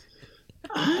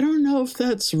 I don't know if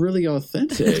that's really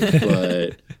authentic,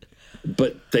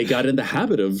 but they got in the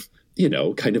habit of,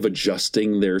 kind of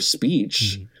adjusting their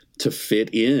speech to fit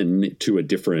in to a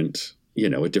different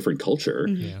culture.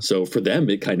 So for them,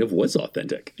 it kind of was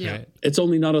authentic. Yeah. It's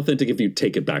only not authentic if you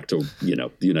take it back to, the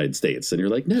United States and you're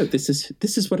like, no, this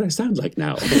is what I sound like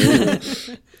now.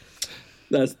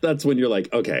 That's when you're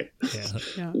like, okay,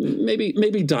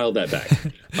 maybe dial that back.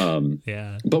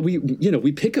 But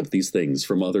we pick up these things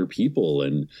from other people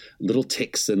and little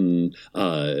ticks, and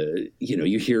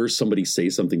you hear somebody say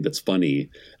something that's funny,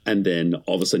 and then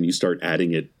all of a sudden you start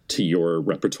adding it to your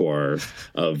repertoire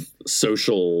of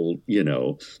social,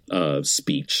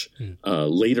 speech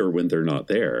later when they're not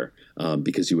there,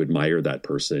 because you admire that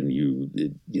person. You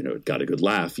got a good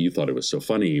laugh. You thought it was so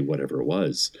funny, whatever it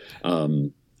was.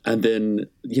 And then,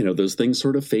 those things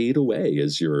sort of fade away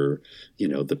as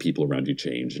the people around you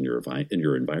change and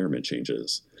your environment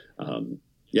changes.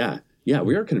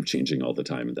 We are kind of changing all the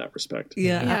time in that respect.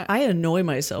 Yeah. I annoy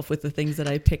myself with the things that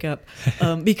I pick up,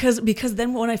 because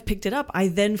then when I've picked it up, I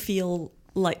then feel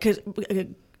like, because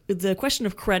the question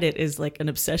of credit is like an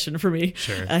obsession for me.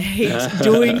 Sure. I hate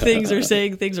doing things or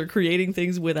saying things or creating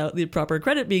things without the proper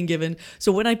credit being given.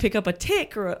 So when I pick up a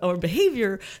tick or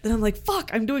behavior, then I'm like,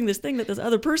 fuck, I'm doing this thing that this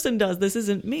other person does. This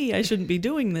isn't me. I shouldn't be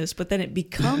doing this. But then it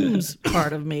becomes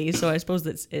part of me. So I suppose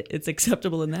that it's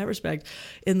acceptable in that respect.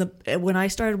 When I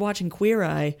started watching Queer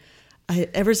Eye,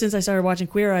 ever since I started watching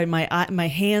Queer Eye, my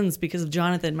hands, because of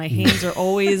Jonathan, my hands are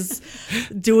always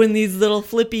doing these little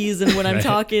flippies, and when I'm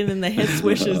talking, and the head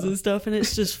swishes and stuff, and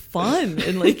it's just fun.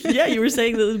 And like, yeah, you were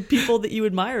saying the people that you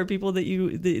admire, people that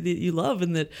you love,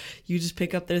 and that you just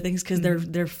pick up their things because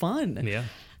they're fun. Yeah.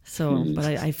 So, but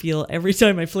I feel every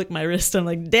time I flick my wrist, I'm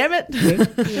like, damn it.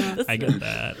 I get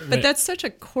that. But that's such a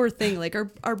core thing. Like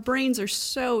our brains are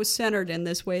so centered in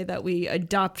this way that we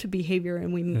adopt behavior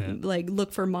and we like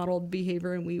look for modeled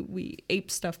behavior and we ape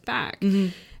stuff back.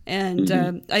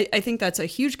 And I think that's a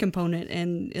huge component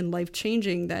in life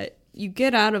changing, that you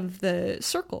get out of the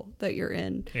circle that you're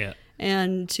in. Yeah.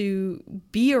 And to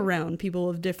be around people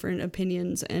of different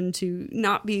opinions and to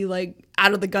not be like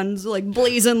out of the guns, like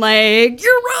blazing like,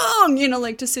 you're wrong,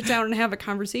 like to sit down and have a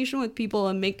conversation with people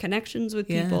and make connections with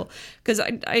people. Because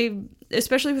I,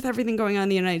 especially with everything going on in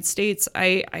the United States,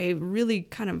 I really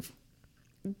kind of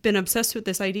been obsessed with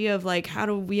this idea of like, how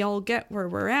do we all get where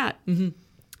we're at?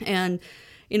 And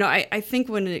I think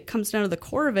when it comes down to the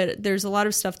core of it, there's a lot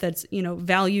of stuff that's,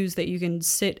 values that you can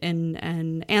sit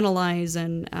and analyze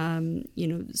and,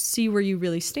 see where you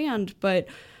really stand. But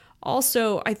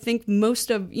also, I think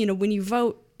most of, when you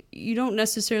vote, you don't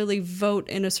necessarily vote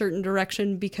in a certain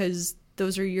direction because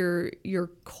those are your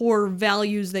core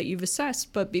values that you've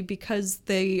assessed, but because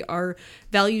they are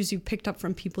values you picked up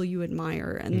from people you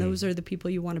admire, and those are the people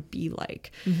you want to be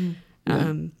like.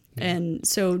 And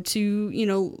so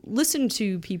to, listen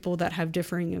to people that have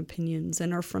differing opinions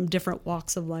and are from different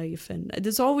walks of life. And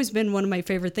it's always been one of my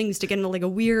favorite things to get into like a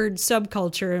weird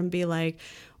subculture and be like,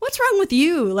 what's wrong with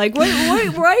you? Like, why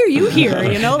are you here? I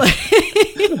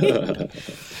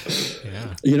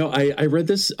read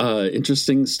this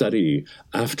interesting study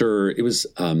after it was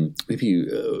maybe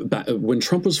when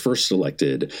Trump was first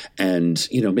elected, and,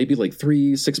 maybe like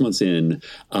 6 months in,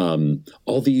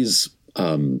 all these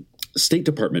State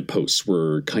Department posts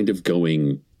were kind of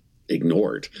going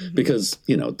ignored because,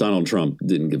 Donald Trump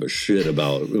didn't give a shit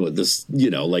about what this,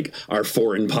 like our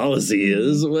foreign policy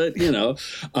is,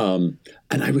 and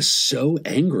I was so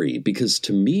angry because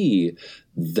to me,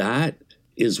 that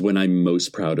is when I'm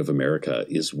most proud of America,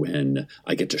 is when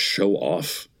I get to show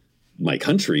off my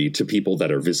country to people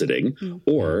that are visiting,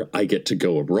 or I get to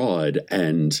go abroad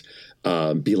and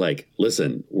be like,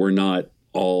 listen, we're not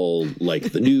all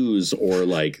like the news or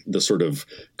like the sort of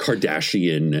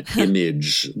Kardashian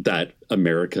image that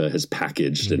America has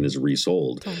packaged and is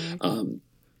resold. And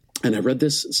I read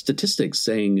this statistic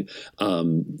saying,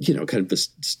 kind of this,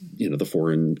 the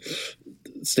foreign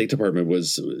State Department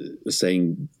was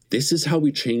saying, this is how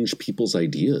we change people's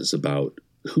ideas about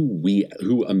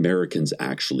who Americans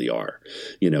actually are,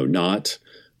 not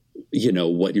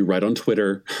what you write on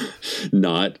Twitter,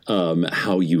 not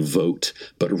how you vote,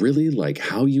 but really like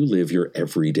how you live your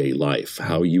everyday life,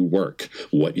 how you work,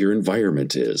 what your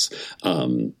environment is.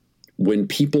 When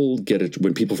people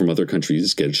from other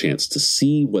countries get a chance to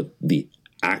see what the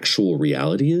actual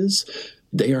reality is,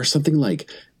 they are something like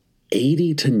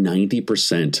 80 to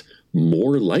 90%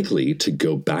 more likely to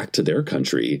go back to their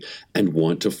country and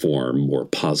want to form more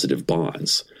positive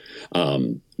bonds.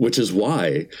 Which is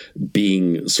why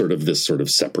being sort of this sort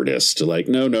of separatist, like,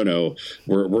 no,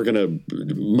 we're going to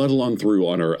muddle on through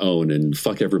on our own and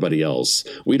fuck everybody else.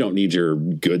 We don't need your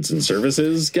goods and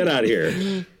services. Get out of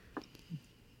here.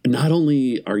 Not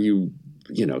only are you,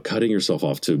 cutting yourself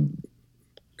off to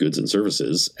goods and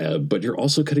services, but you're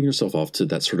also cutting yourself off to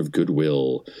that sort of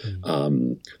goodwill,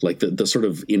 like the sort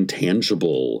of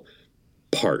intangible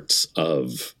parts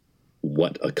of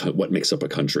what makes up a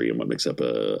country and what makes up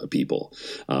a people.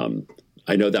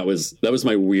 I know that was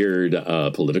my weird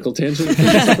political tangent for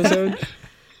this episode,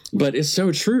 but it's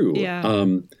so true. Yeah.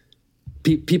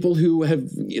 People who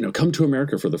have come to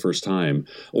America for the first time,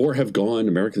 or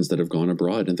Americans that have gone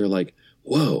abroad, and they're like,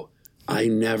 whoa, I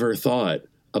never thought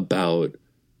about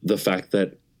the fact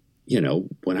that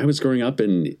when I was growing up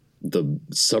in the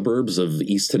suburbs of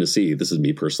East Tennessee, this is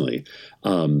me personally,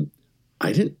 I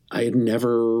had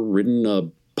never ridden a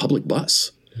public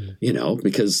bus,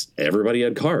 because everybody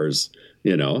had cars,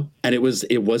 and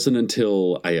it wasn't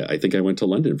until I think I went to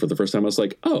London for the first time, I was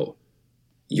like, oh,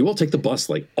 you all take the bus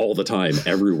like all the time,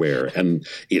 everywhere. And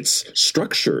it's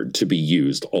structured to be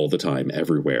used all the time,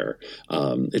 everywhere.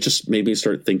 It just made me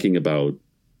start thinking about,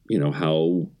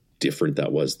 how different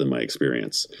that was than my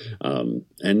experience. And,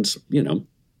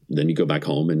 then you go back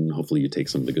home and hopefully you take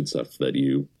some of the good stuff that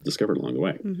you discovered along the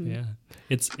way. Yeah.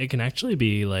 It can actually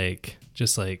be like,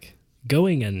 just like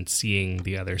going and seeing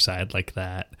the other side like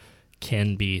that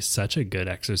can be such a good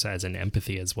exercise in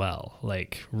empathy as well.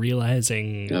 Like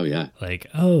realizing, Oh, yeah. like,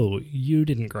 oh, you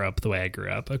didn't grow up the way I grew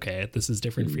up. Okay, this is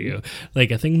different for you. Like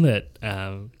a thing that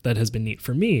that has been neat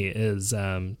for me is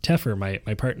Teffer, my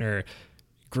partner,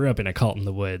 grew up in a cult in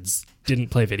the woods, didn't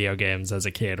play video games as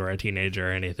a kid or a teenager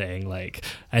or anything. Like,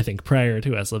 I think prior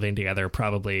to us living together,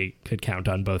 probably could count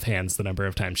on both hands the number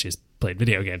of times she's played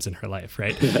video games in her life,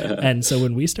 right? And so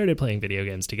when we started playing video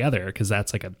games together, because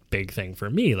that's like a big thing for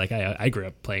me, like I grew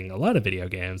up playing a lot of video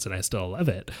games and I still love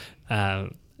it.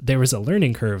 There was a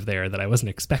learning curve there that I wasn't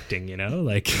expecting, you know,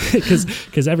 like,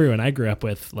 because everyone I grew up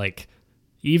with, like,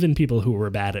 even people who were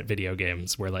bad at video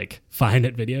games were like fine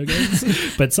at video games,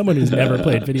 but someone who's never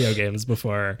played video games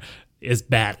before is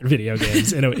bad at video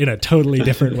games in a totally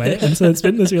different way. And so it's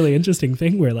been this really interesting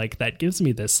thing where like that gives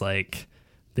me this like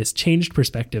this changed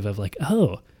perspective of like,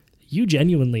 oh, you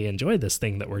genuinely enjoy this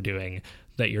thing that we're doing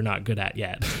that you're not good at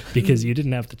yet because you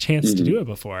didn't have the chance to do it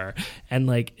before. And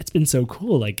like, it's been so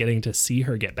cool, like getting to see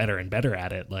her get better and better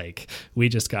at it. Like we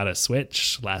just got a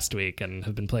Switch last week and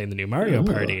have been playing the new Mario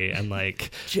Party and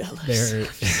like,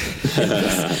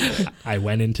 I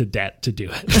went into debt to do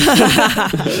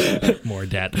it. More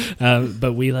debt.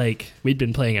 But we'd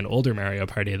been playing an older Mario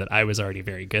Party that I was already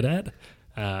very good at.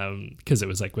 Because it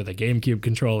was like with a GameCube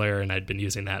controller and I'd been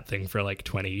using that thing for like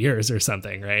 20 years or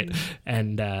something, right?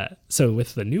 And so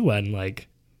with the new one, like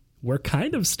we're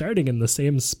kind of starting in the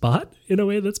same spot in a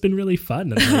way that's been really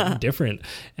fun and like, different.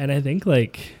 And I think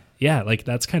like, yeah, like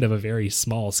that's kind of a very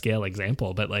small scale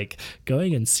example, but like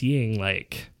going and seeing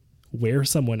like where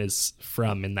someone is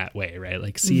from in that way, right?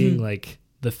 Like seeing like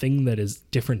the thing that is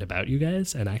different about you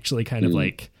guys and actually kind of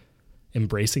like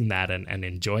embracing that and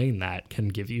enjoying that can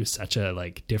give you such a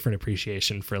like different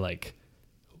appreciation for like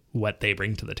what they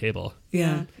bring to the table.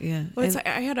 Yeah. Well,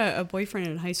 I had a boyfriend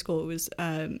in high school. It was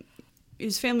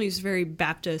his family was very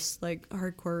Baptist, like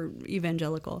hardcore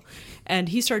evangelical, and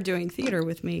he started doing theater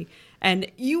with me.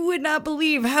 And you would not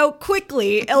believe how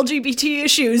quickly LGBT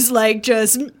issues like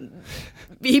just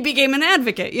he became an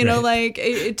advocate. You know, like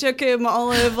it took him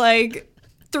all of like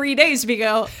 3 days to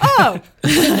go, oh.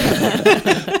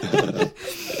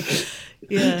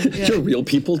 Yeah. You're real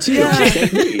people too, just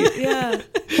like me. Yeah.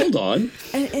 Hold on.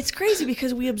 And it's crazy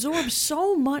because we absorb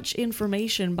so much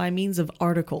information by means of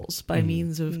articles, by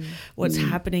means of what's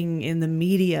happening in the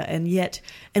media, and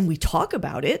we talk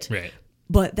about it. Right.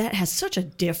 But that has such a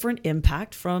different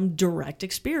impact from direct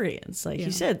experience. Like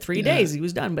you said, 3 days, he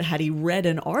was done. But had he read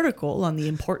an article on the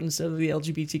importance of the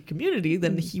LGBT community,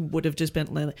 then he would have just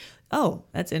been like, oh,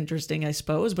 that's interesting, I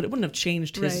suppose. But it wouldn't have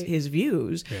changed his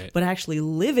views. Right. But actually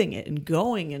living it and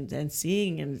going and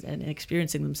seeing and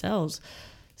experiencing themselves.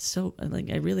 So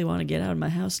like, I really want to get out of my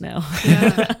house now.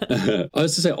 I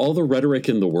was to say, all the rhetoric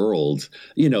in the world,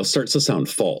 starts to sound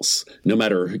false, no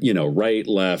matter, right,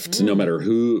 left, no matter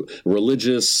who,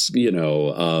 religious,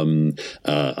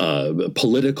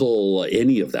 political,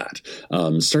 any of that,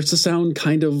 starts to sound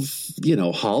kind of,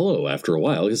 hollow after a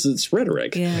while because it's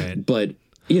rhetoric. Yeah. Right. But,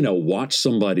 watch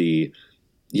somebody,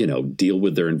 deal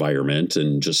with their environment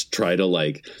and just try to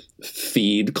like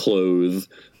feed, clothe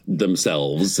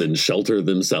themselves and shelter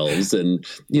themselves and,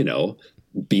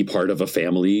 be part of a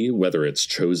family, whether it's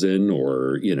chosen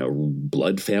or,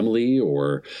 blood family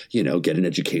or, get an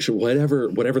education,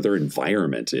 whatever their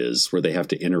environment is where they have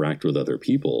to interact with other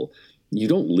people. You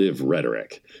don't live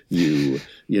rhetoric. You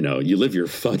live your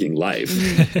fucking life.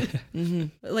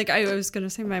 Like I was going to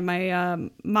say, my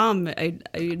mom, I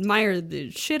admire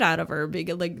the shit out of her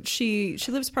because like she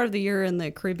lives part of the year in the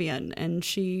Caribbean and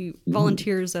she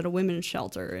volunteers at a women's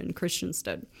shelter in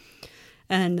Christiansted.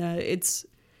 And it's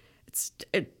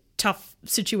a tough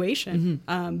situation.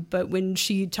 But when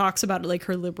she talks about like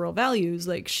her liberal values,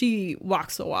 like she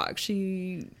walks the walk,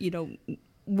 she,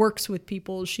 works with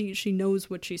people. She knows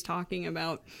what she's talking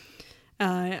about.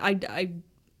 I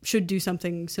should do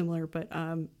something similar, but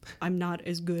I'm not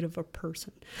as good of a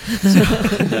person.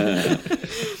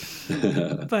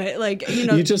 But like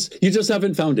you just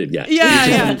haven't found it yet. Yeah,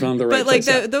 you haven't found the right but like place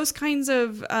yet. those kinds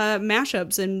of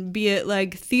mashups, and be it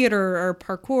like theater or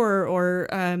parkour or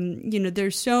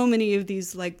there's so many of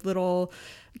these like little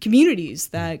communities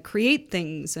that create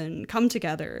things and come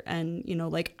together, and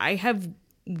like I have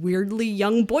weirdly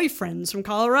young boyfriends from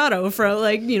Colorado for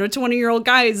like 20-year-old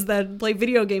guys that play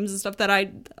video games and stuff that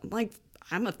I'm like,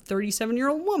 I'm a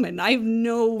 37-year-old woman. I have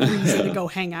no reason to go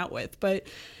hang out with. But,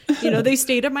 they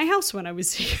stayed at my house when I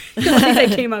was here. They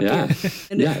came up Yeah. here.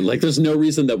 And Yeah, like there's no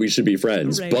reason that we should be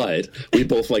friends, Right. but we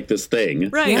both like this thing.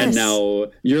 Right. And Yes. now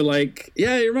you're like,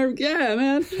 yeah, you remember? Yeah,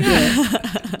 man. Yeah.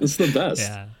 It's the best.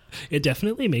 Yeah. It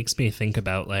definitely makes me think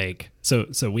about like, so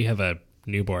we have a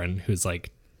newborn who's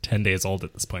like 10 days old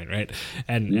at this point, right?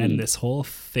 And this whole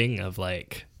thing of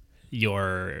like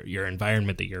your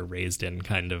environment that you're raised in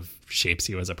kind of shapes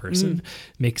you as a person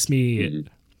makes me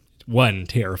one,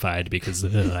 terrified because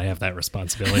I have that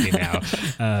responsibility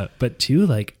now, but two,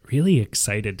 like really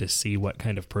excited to see what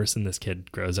kind of person this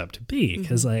kid grows up to be,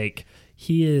 because like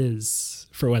he is,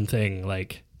 for one thing,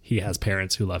 like he has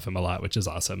parents who love him a lot, which is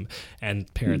awesome,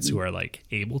 and parents who are like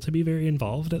able to be very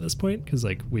involved at this point, because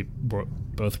like we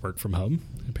both work from home.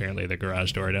 Apparently the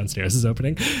garage door downstairs is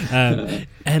opening,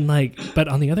 and like, but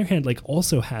on the other hand, like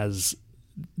also has,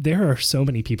 there are so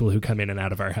many people who come in and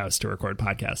out of our house to record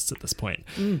podcasts at this point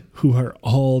who are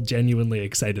all genuinely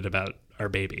excited about our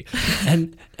baby.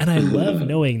 And I love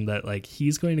knowing that like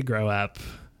he's going to grow up,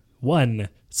 one,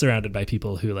 surrounded by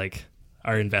people who like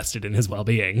are invested in his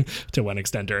well-being to one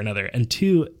extent or another, and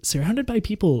two, surrounded by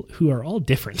people who are all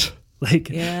different. Like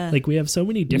we have so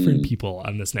many different people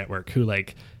on this network who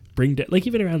like bring like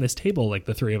even around this table, like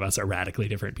the three of us are radically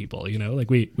different people,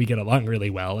 like we get along really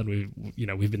well, and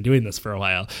we've been doing this for a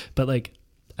while, but like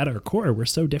at our core we're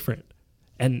so different,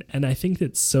 and I think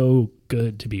it's so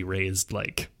good to be raised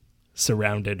like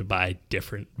surrounded by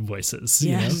different voices.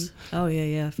 Yes. Oh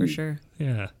yeah, for sure.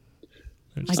 Yeah.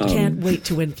 I can't wait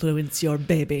to influence your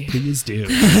baby. Please do.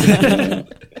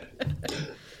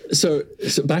 So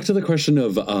back to the question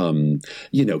of,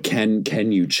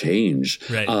 can you change?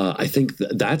 Right. I think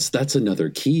that's another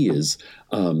key is,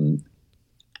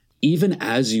 even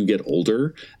as you get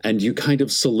older and you kind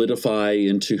of solidify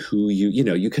into who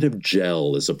you kind of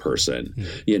gel as a person,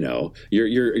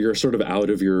 you're sort of out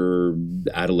of your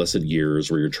adolescent years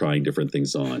where you're trying different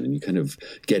things on, and you kind of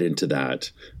get into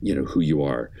that, who you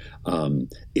are.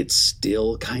 It's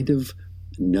still kind of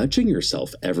nudging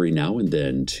yourself every now and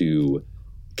then to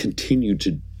continue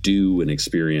to do and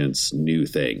experience new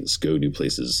things, go new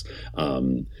places.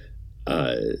 And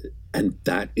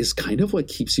that is kind of what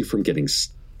keeps you from getting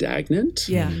stagnant,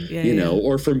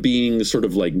 or from being sort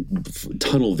of like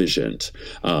tunnel visioned.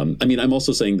 I'm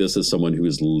also saying this as someone who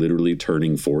is literally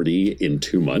turning 40 in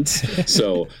 2 months.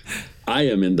 So I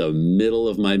am in the middle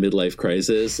of my midlife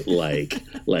crisis, like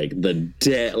I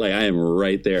am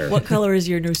right there. What color is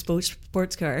your new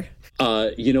sports car?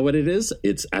 You know what it is?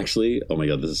 It's actually, oh my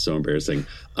God, this is so embarrassing.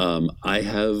 I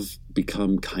have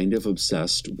become kind of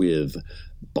obsessed with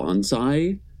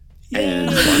bonsai and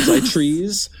bonsai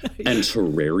trees and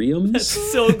terrariums.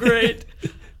 So great.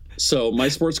 So my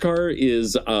sports car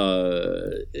is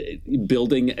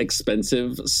building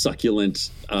expensive,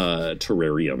 succulent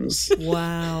terrariums.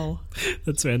 Wow.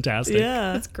 That's fantastic.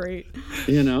 Yeah. That's great.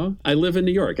 I live in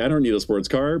New York. I don't need a sports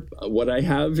car. What I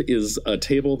have is a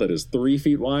table that is 3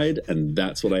 feet wide, and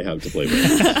that's what I have to play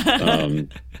with.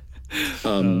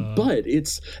 But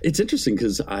it's interesting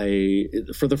because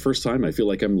for the first time, I feel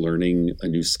like I'm learning a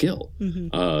new skill.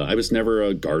 I was never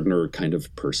a gardener kind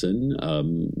of person.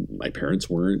 My parents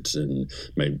weren't, and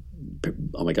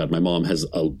oh my God, my mom has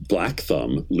a black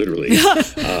thumb, literally.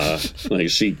 Like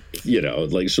she,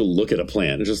 she'll look at a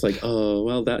plant and just like, oh,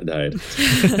 well, that died.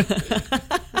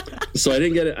 So I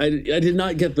didn't get it. I did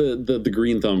not get the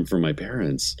green thumb from my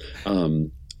parents.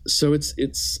 So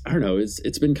it's I don't know,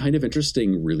 it's been kind of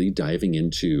interesting really diving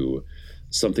into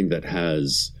something that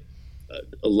has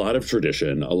a lot of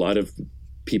tradition, a lot of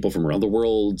people from around the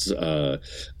world,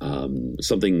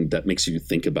 something that makes you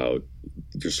think about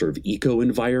your sort of eco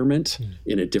environment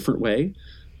in a different way.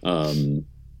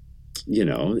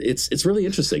 It's really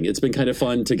interesting. It's been kind of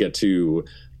fun to get to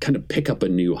kind of pick up a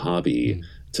new hobby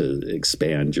to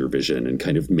expand your vision and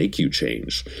kind of make you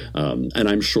change. And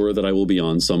I'm sure that I will be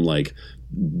on some like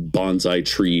bonsai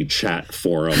tree chat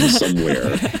forum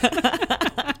somewhere.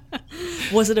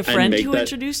 Was it a friend who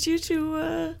introduced you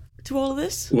to all of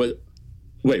this?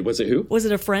 Wait, was it who? Was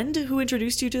it a friend who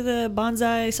introduced you to the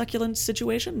bonsai succulent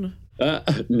situation?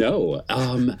 No.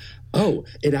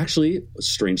 It actually,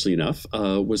 strangely enough,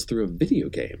 was through a video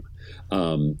game.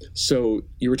 So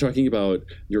you were talking about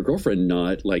your girlfriend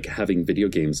not like having video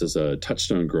games as a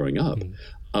touchstone growing up.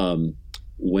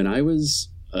 When I was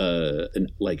an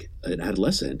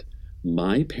adolescent,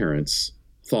 my parents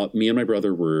thought me and my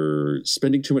brother were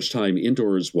spending too much time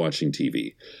indoors watching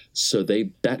TV. So they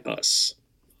bet us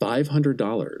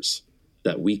 $500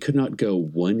 that we could not go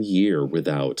 1 year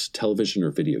without television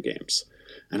or video games.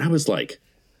 And I was like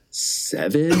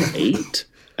 7, 8.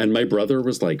 and my brother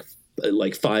was like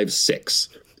 5'6".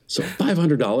 So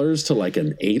 $500 to like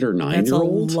an 8 or 9 That's year a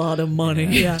old. lot of money.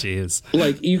 Yeah. Jeez.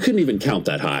 Like you couldn't even count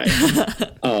that high.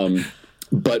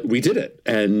 But we did it.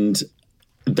 And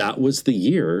that was the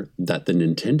year that the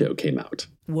Nintendo came out.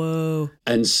 Whoa.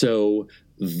 And so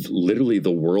literally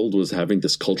the world was having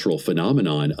this cultural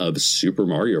phenomenon of Super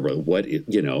Mario Bros.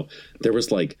 There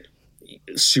was like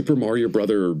Super Mario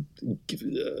Brother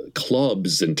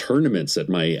clubs and tournaments at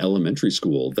my elementary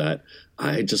school that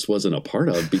I just wasn't a part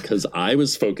of because I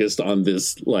was focused on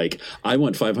this, like, I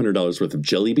want $500 worth of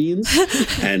jelly beans.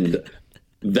 And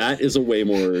that is a way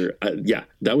more,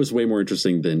 that was way more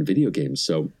interesting than video games.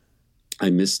 So I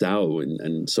missed out.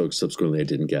 And so subsequently I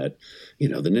didn't get, the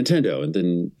Nintendo, and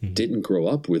then didn't grow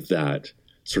up with that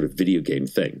sort of video game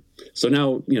thing. So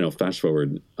now, fast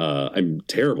forward, I'm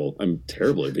terrible at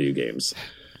video games,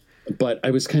 but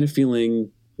I was kind of feeling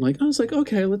like, I was like,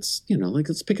 okay, let's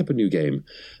pick up a new game.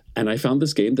 And I found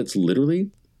this game that's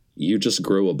literally, you just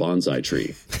grow a bonsai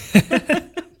tree.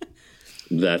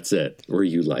 That's it. Where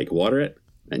you like water it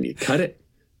and you cut it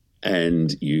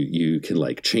and you can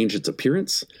like change its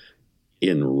appearance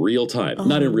in real time.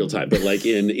 Not in real time, but like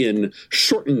in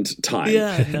shortened time.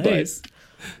 Yeah, nice. But,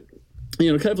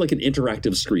 kind of like an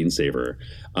interactive screensaver.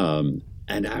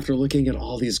 And after looking at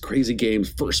all these crazy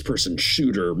games, first-person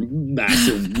shooter,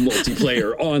 massive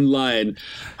multiplayer online,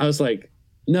 I was like,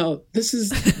 no, this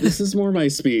is more my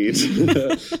speed.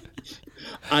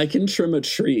 I can trim a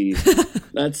tree.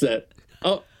 That's it.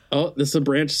 Oh, this a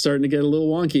branch starting to get a little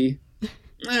wonky.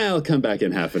 I'll come back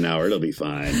in half an hour. It'll be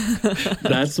fine.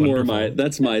 That's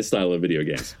my style of video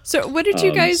games. So what did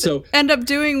you guys end up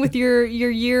doing with your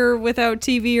year without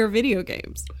TV or video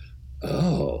games?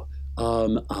 I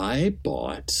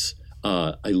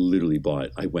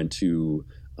went to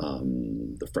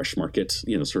the Fresh Market,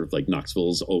 sort of like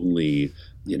Knoxville's only,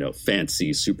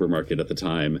 fancy supermarket at the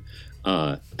time,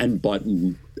 and bought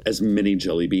as many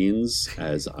jelly beans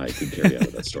as I could carry out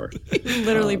of that store.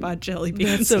 Literally bought jelly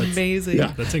beans. That's amazing.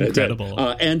 Yeah, That's incredible.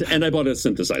 And I bought a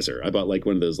synthesizer. I bought like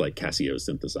one of those like Casio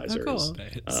synthesizers. Oh,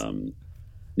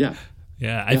 cool.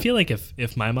 Yeah, I feel like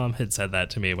if my mom had said that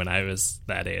to me when I was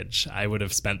that age, I would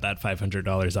have spent that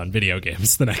 $500 on video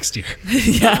games the next year.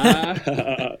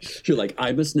 You're like,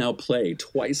 I must now play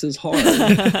twice as hard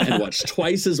and watch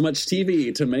twice as much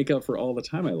TV to make up for all the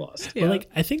time I lost. Well, like,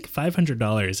 I think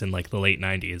 $500 in like the late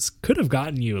 90s could have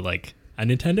gotten you like a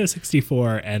Nintendo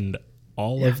 64 and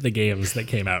all of the games that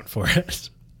came out for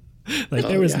it. Like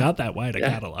there was not that wide a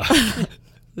catalog.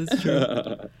 That's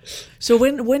true. So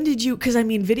when did you, because I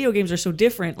mean video games are so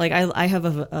different, like I have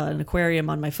an aquarium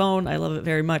on my phone, I love it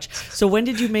very much. So when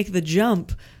did you make the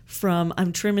jump from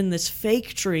I'm trimming this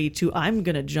fake tree to I'm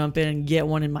gonna jump in and get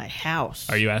one in my house?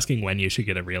 Are you asking when you should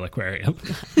get a real aquarium?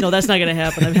 No, that's not gonna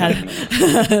happen. I've had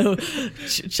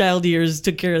child years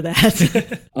took care of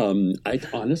that.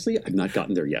 I've not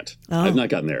gotten there yet. I've not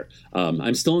gotten there.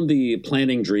 I'm still in the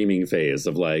planning, dreaming phase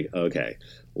of like, okay,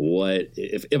 what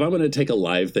if I'm going to take a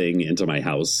live thing into my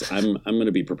house? I'm going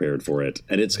to be prepared for it,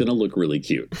 and it's going to look really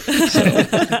cute. So,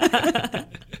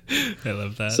 I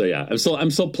love that. So yeah, I'm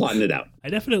still plotting it out. I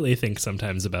definitely think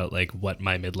sometimes about like what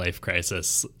my midlife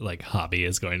crisis like hobby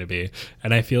is going to be,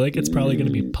 and I feel like it's probably going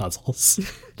to be puzzles.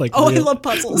 Like I love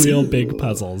puzzles. Real big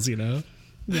puzzles, Yeah.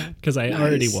 Because I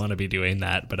already want to be doing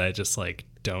that, but I just like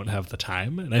don't have the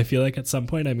time. And I feel like at some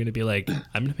point I'm going to be like,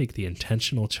 I'm going to make the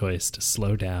intentional choice to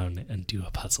slow down and do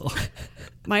a puzzle.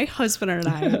 My husband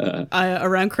and I,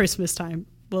 around Christmas time,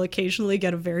 will occasionally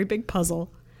get a very big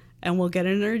puzzle, and we'll get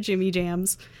in our Jimmy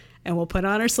Jams, and we'll put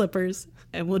on our slippers,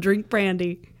 and we'll drink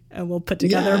brandy, and we'll put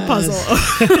together a puzzle.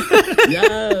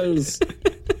 Yes.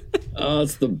 Oh,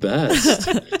 it's the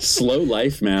best. Slow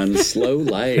life, man. Slow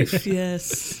life.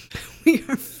 Yes. We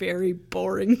are very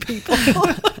boring people.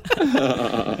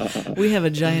 We have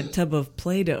a giant tub of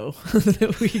Play-Doh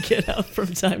that we get out from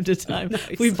time to time.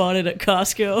 Nice. We bought it at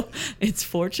Costco. It's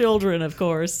for children, of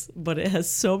course, but it has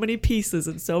so many pieces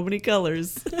and so many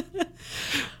colors.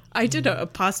 I did a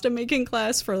pasta making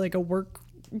class for like a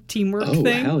teamwork Oh,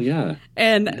 thing. hell yeah.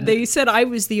 And they said I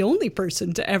was the only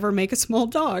person to ever make a small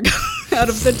dog out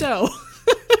of the dough.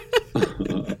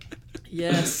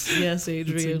 Yes,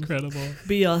 Adrian. It's incredible.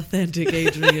 Be authentic,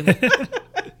 Adrian.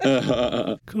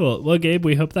 Cool. Well, Gabe,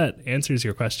 we hope that answers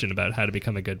your question about how to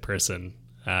become a good person.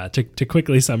 To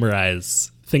quickly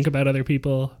summarize, think about other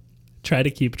people, try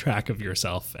to keep track of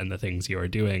yourself and the things you are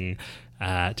doing,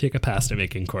 take a pasta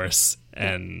making course,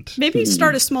 and maybe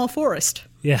start a small forest.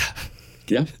 Yeah.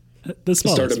 The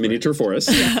Start a miniature forest,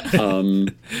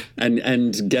 and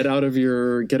get out of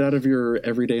your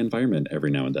everyday environment every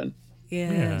now and then.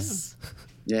 Yes.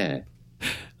 Yeah.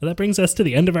 Well, that brings us to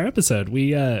the end of our episode.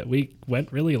 We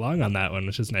went really long on that one,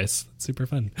 which is nice. It's super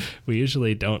fun. We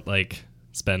usually don't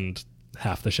spend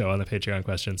half the show on the Patreon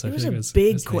questions. So It was a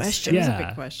big question. It was a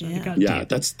big question. It got Yeah, deep.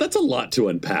 that's a lot to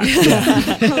unpack.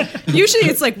 Usually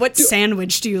it's like, what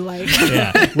sandwich do you like?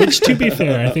 Yeah, which to be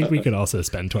fair, I think we could also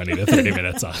spend 20 to 30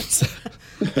 minutes on. So.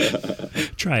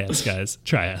 Try us, guys.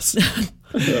 Try us.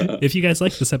 If you guys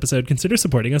like this episode, consider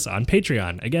supporting us on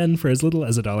Patreon. Again, for as little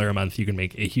as $1 a month, you can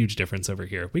make a huge difference over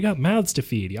here. We got mouths to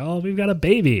feed, y'all. We've got a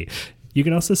baby. You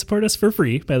can also support us for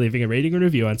free by leaving a rating and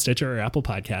review on Stitcher or Apple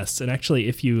Podcasts. And actually,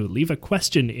 if you leave a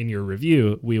question in your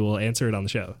review, we will answer it on the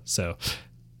show. So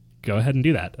go ahead and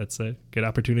do that. That's a good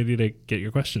opportunity to get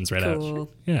your questions read Cool. out.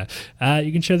 Yeah.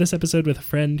 You can share this episode with a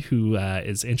friend who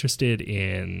is interested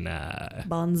in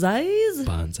Bonsais?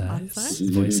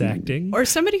 bonsais, voice acting. Or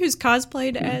somebody who's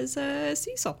cosplayed as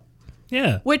Cecil.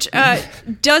 Yeah. Which,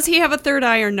 does he have a third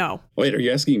eye or no? Wait, are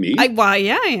you asking me?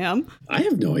 Yeah, I am. I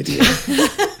have no idea.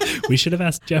 We should have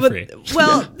asked Jeffrey.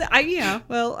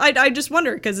 I just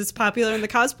wonder because it's popular in the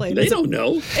cosplay. They don't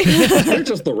know. They're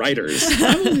just the writers.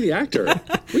 I'm only the actor.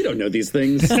 We don't know these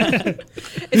things.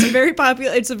 It's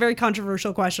a very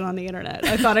controversial question on the internet.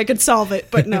 I thought I could solve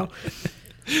it, but no.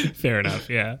 Fair enough,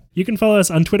 yeah. You can follow us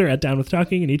on Twitter at Down With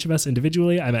Talking, and each of us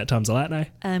individually. I'm at Tom Zalatni.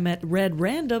 I'm at Red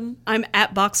Random. I'm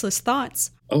at Boxless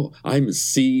Thoughts. Oh, I'm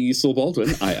Cecil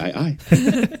Baldwin. I.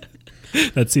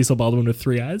 That's Cecil Baldwin with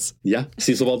 3 eyes. Yeah,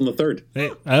 Cecil Baldwin the third.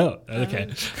 Hey. Oh, okay.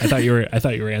 I thought you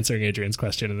were answering Adrian's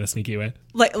question in a sneaky way.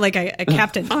 Like a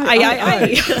captain.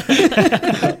 I.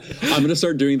 I'm going to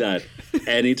start doing that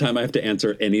anytime I have to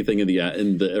answer anything in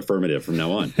the affirmative from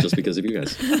now on, just because of you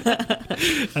guys.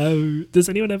 Does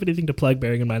anyone have anything to plug,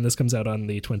 bearing in mind this comes out on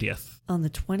the 20th? On the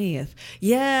 20th.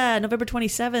 Yeah, November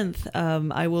 27th,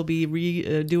 I will be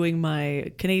redoing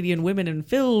my Canadian Women in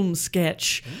Film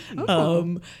sketch.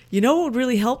 You know what would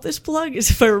really help this plug is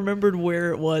if I remembered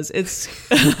where it was. It's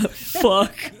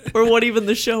fuck, or what even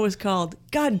the show is called.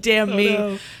 God damn me.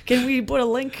 no. Can we put a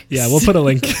link? Yeah, we'll put a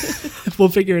link. We'll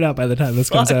figure it out by the time this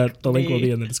comes Fuck out. The link will me.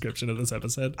 be in the description of this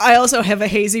episode. I also have a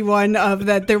hazy one of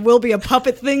that there will be a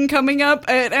puppet thing coming up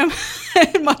at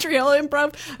Montreal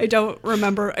Improv. I don't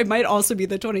remember. It might also be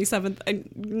the 27th. I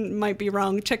might be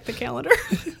wrong. Check the calendar.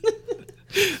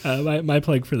 My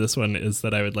plug for this one is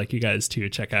that I would like you guys to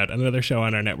check out another show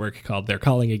on our network called They're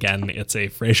Calling Again. It's a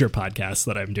Frasier podcast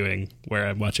that I'm doing where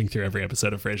I'm watching through every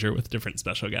episode of Frasier with different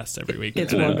special guests every week.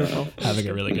 It's and I'm wonderful. having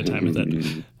a really good time with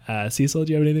it. Cecil,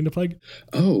 do you have anything to plug?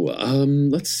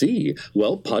 Let's see.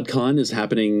 Well, PodCon is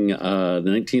happening the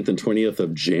 19th and 20th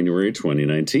of January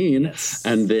 2019. Yes.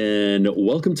 And then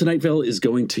Welcome to Night Vale is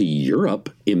going to Europe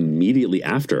immediately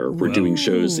after. We're doing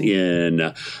shows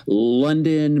in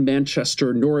London,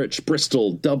 Manchester, Norwich,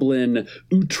 Bristol, Dublin,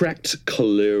 Utrecht,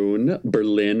 Cologne,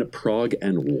 Berlin, Prague,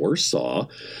 and Warsaw.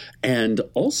 And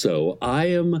also, I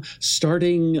am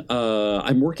starting,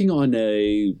 I'm working on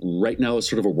right now,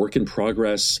 sort of a work in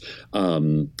progress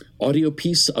audio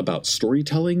piece about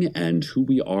storytelling and who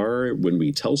we are when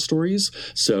we tell stories.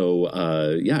 So,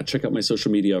 check out my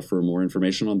social media for more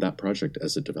information on that project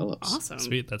as it develops. Awesome.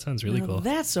 Sweet. That sounds really cool.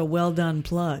 That's a well done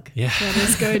plug. Yeah. That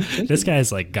is good. This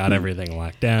guy's got everything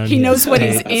locked down. He knows what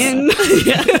he's dates. in.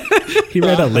 He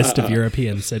read a list of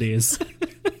European cities.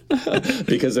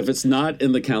 Because if it's not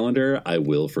in the calendar, I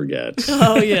will forget.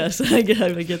 Oh, yes. I get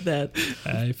that.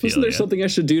 I feel Wasn't there ya. something I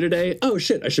should do today? Oh,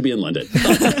 shit, I should be in London.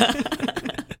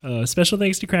 Special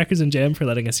thanks to Crackers and Jam for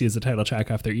letting us use the title track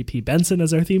off their EP Benson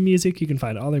as our theme music. You can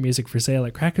find all their music for sale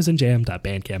at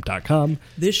crackersandjam.bandcamp.com.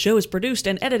 This show is produced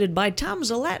and edited by Tom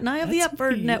Zalatni of the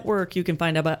Upford Network. You can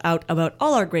find out about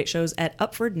all our great shows at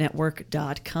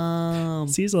upfordnetwork.com.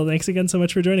 Cecil, thanks again so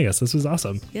much for joining us. This was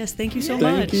awesome. Yes, thank you so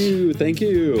much. Thank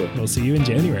you. We'll see you in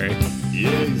January.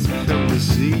 Yes, come to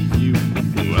see you.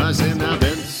 Was in a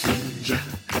Benson Joe.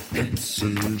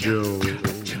 Benson Joe.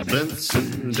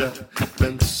 Benson Joe.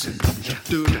 Benson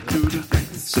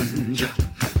Joe.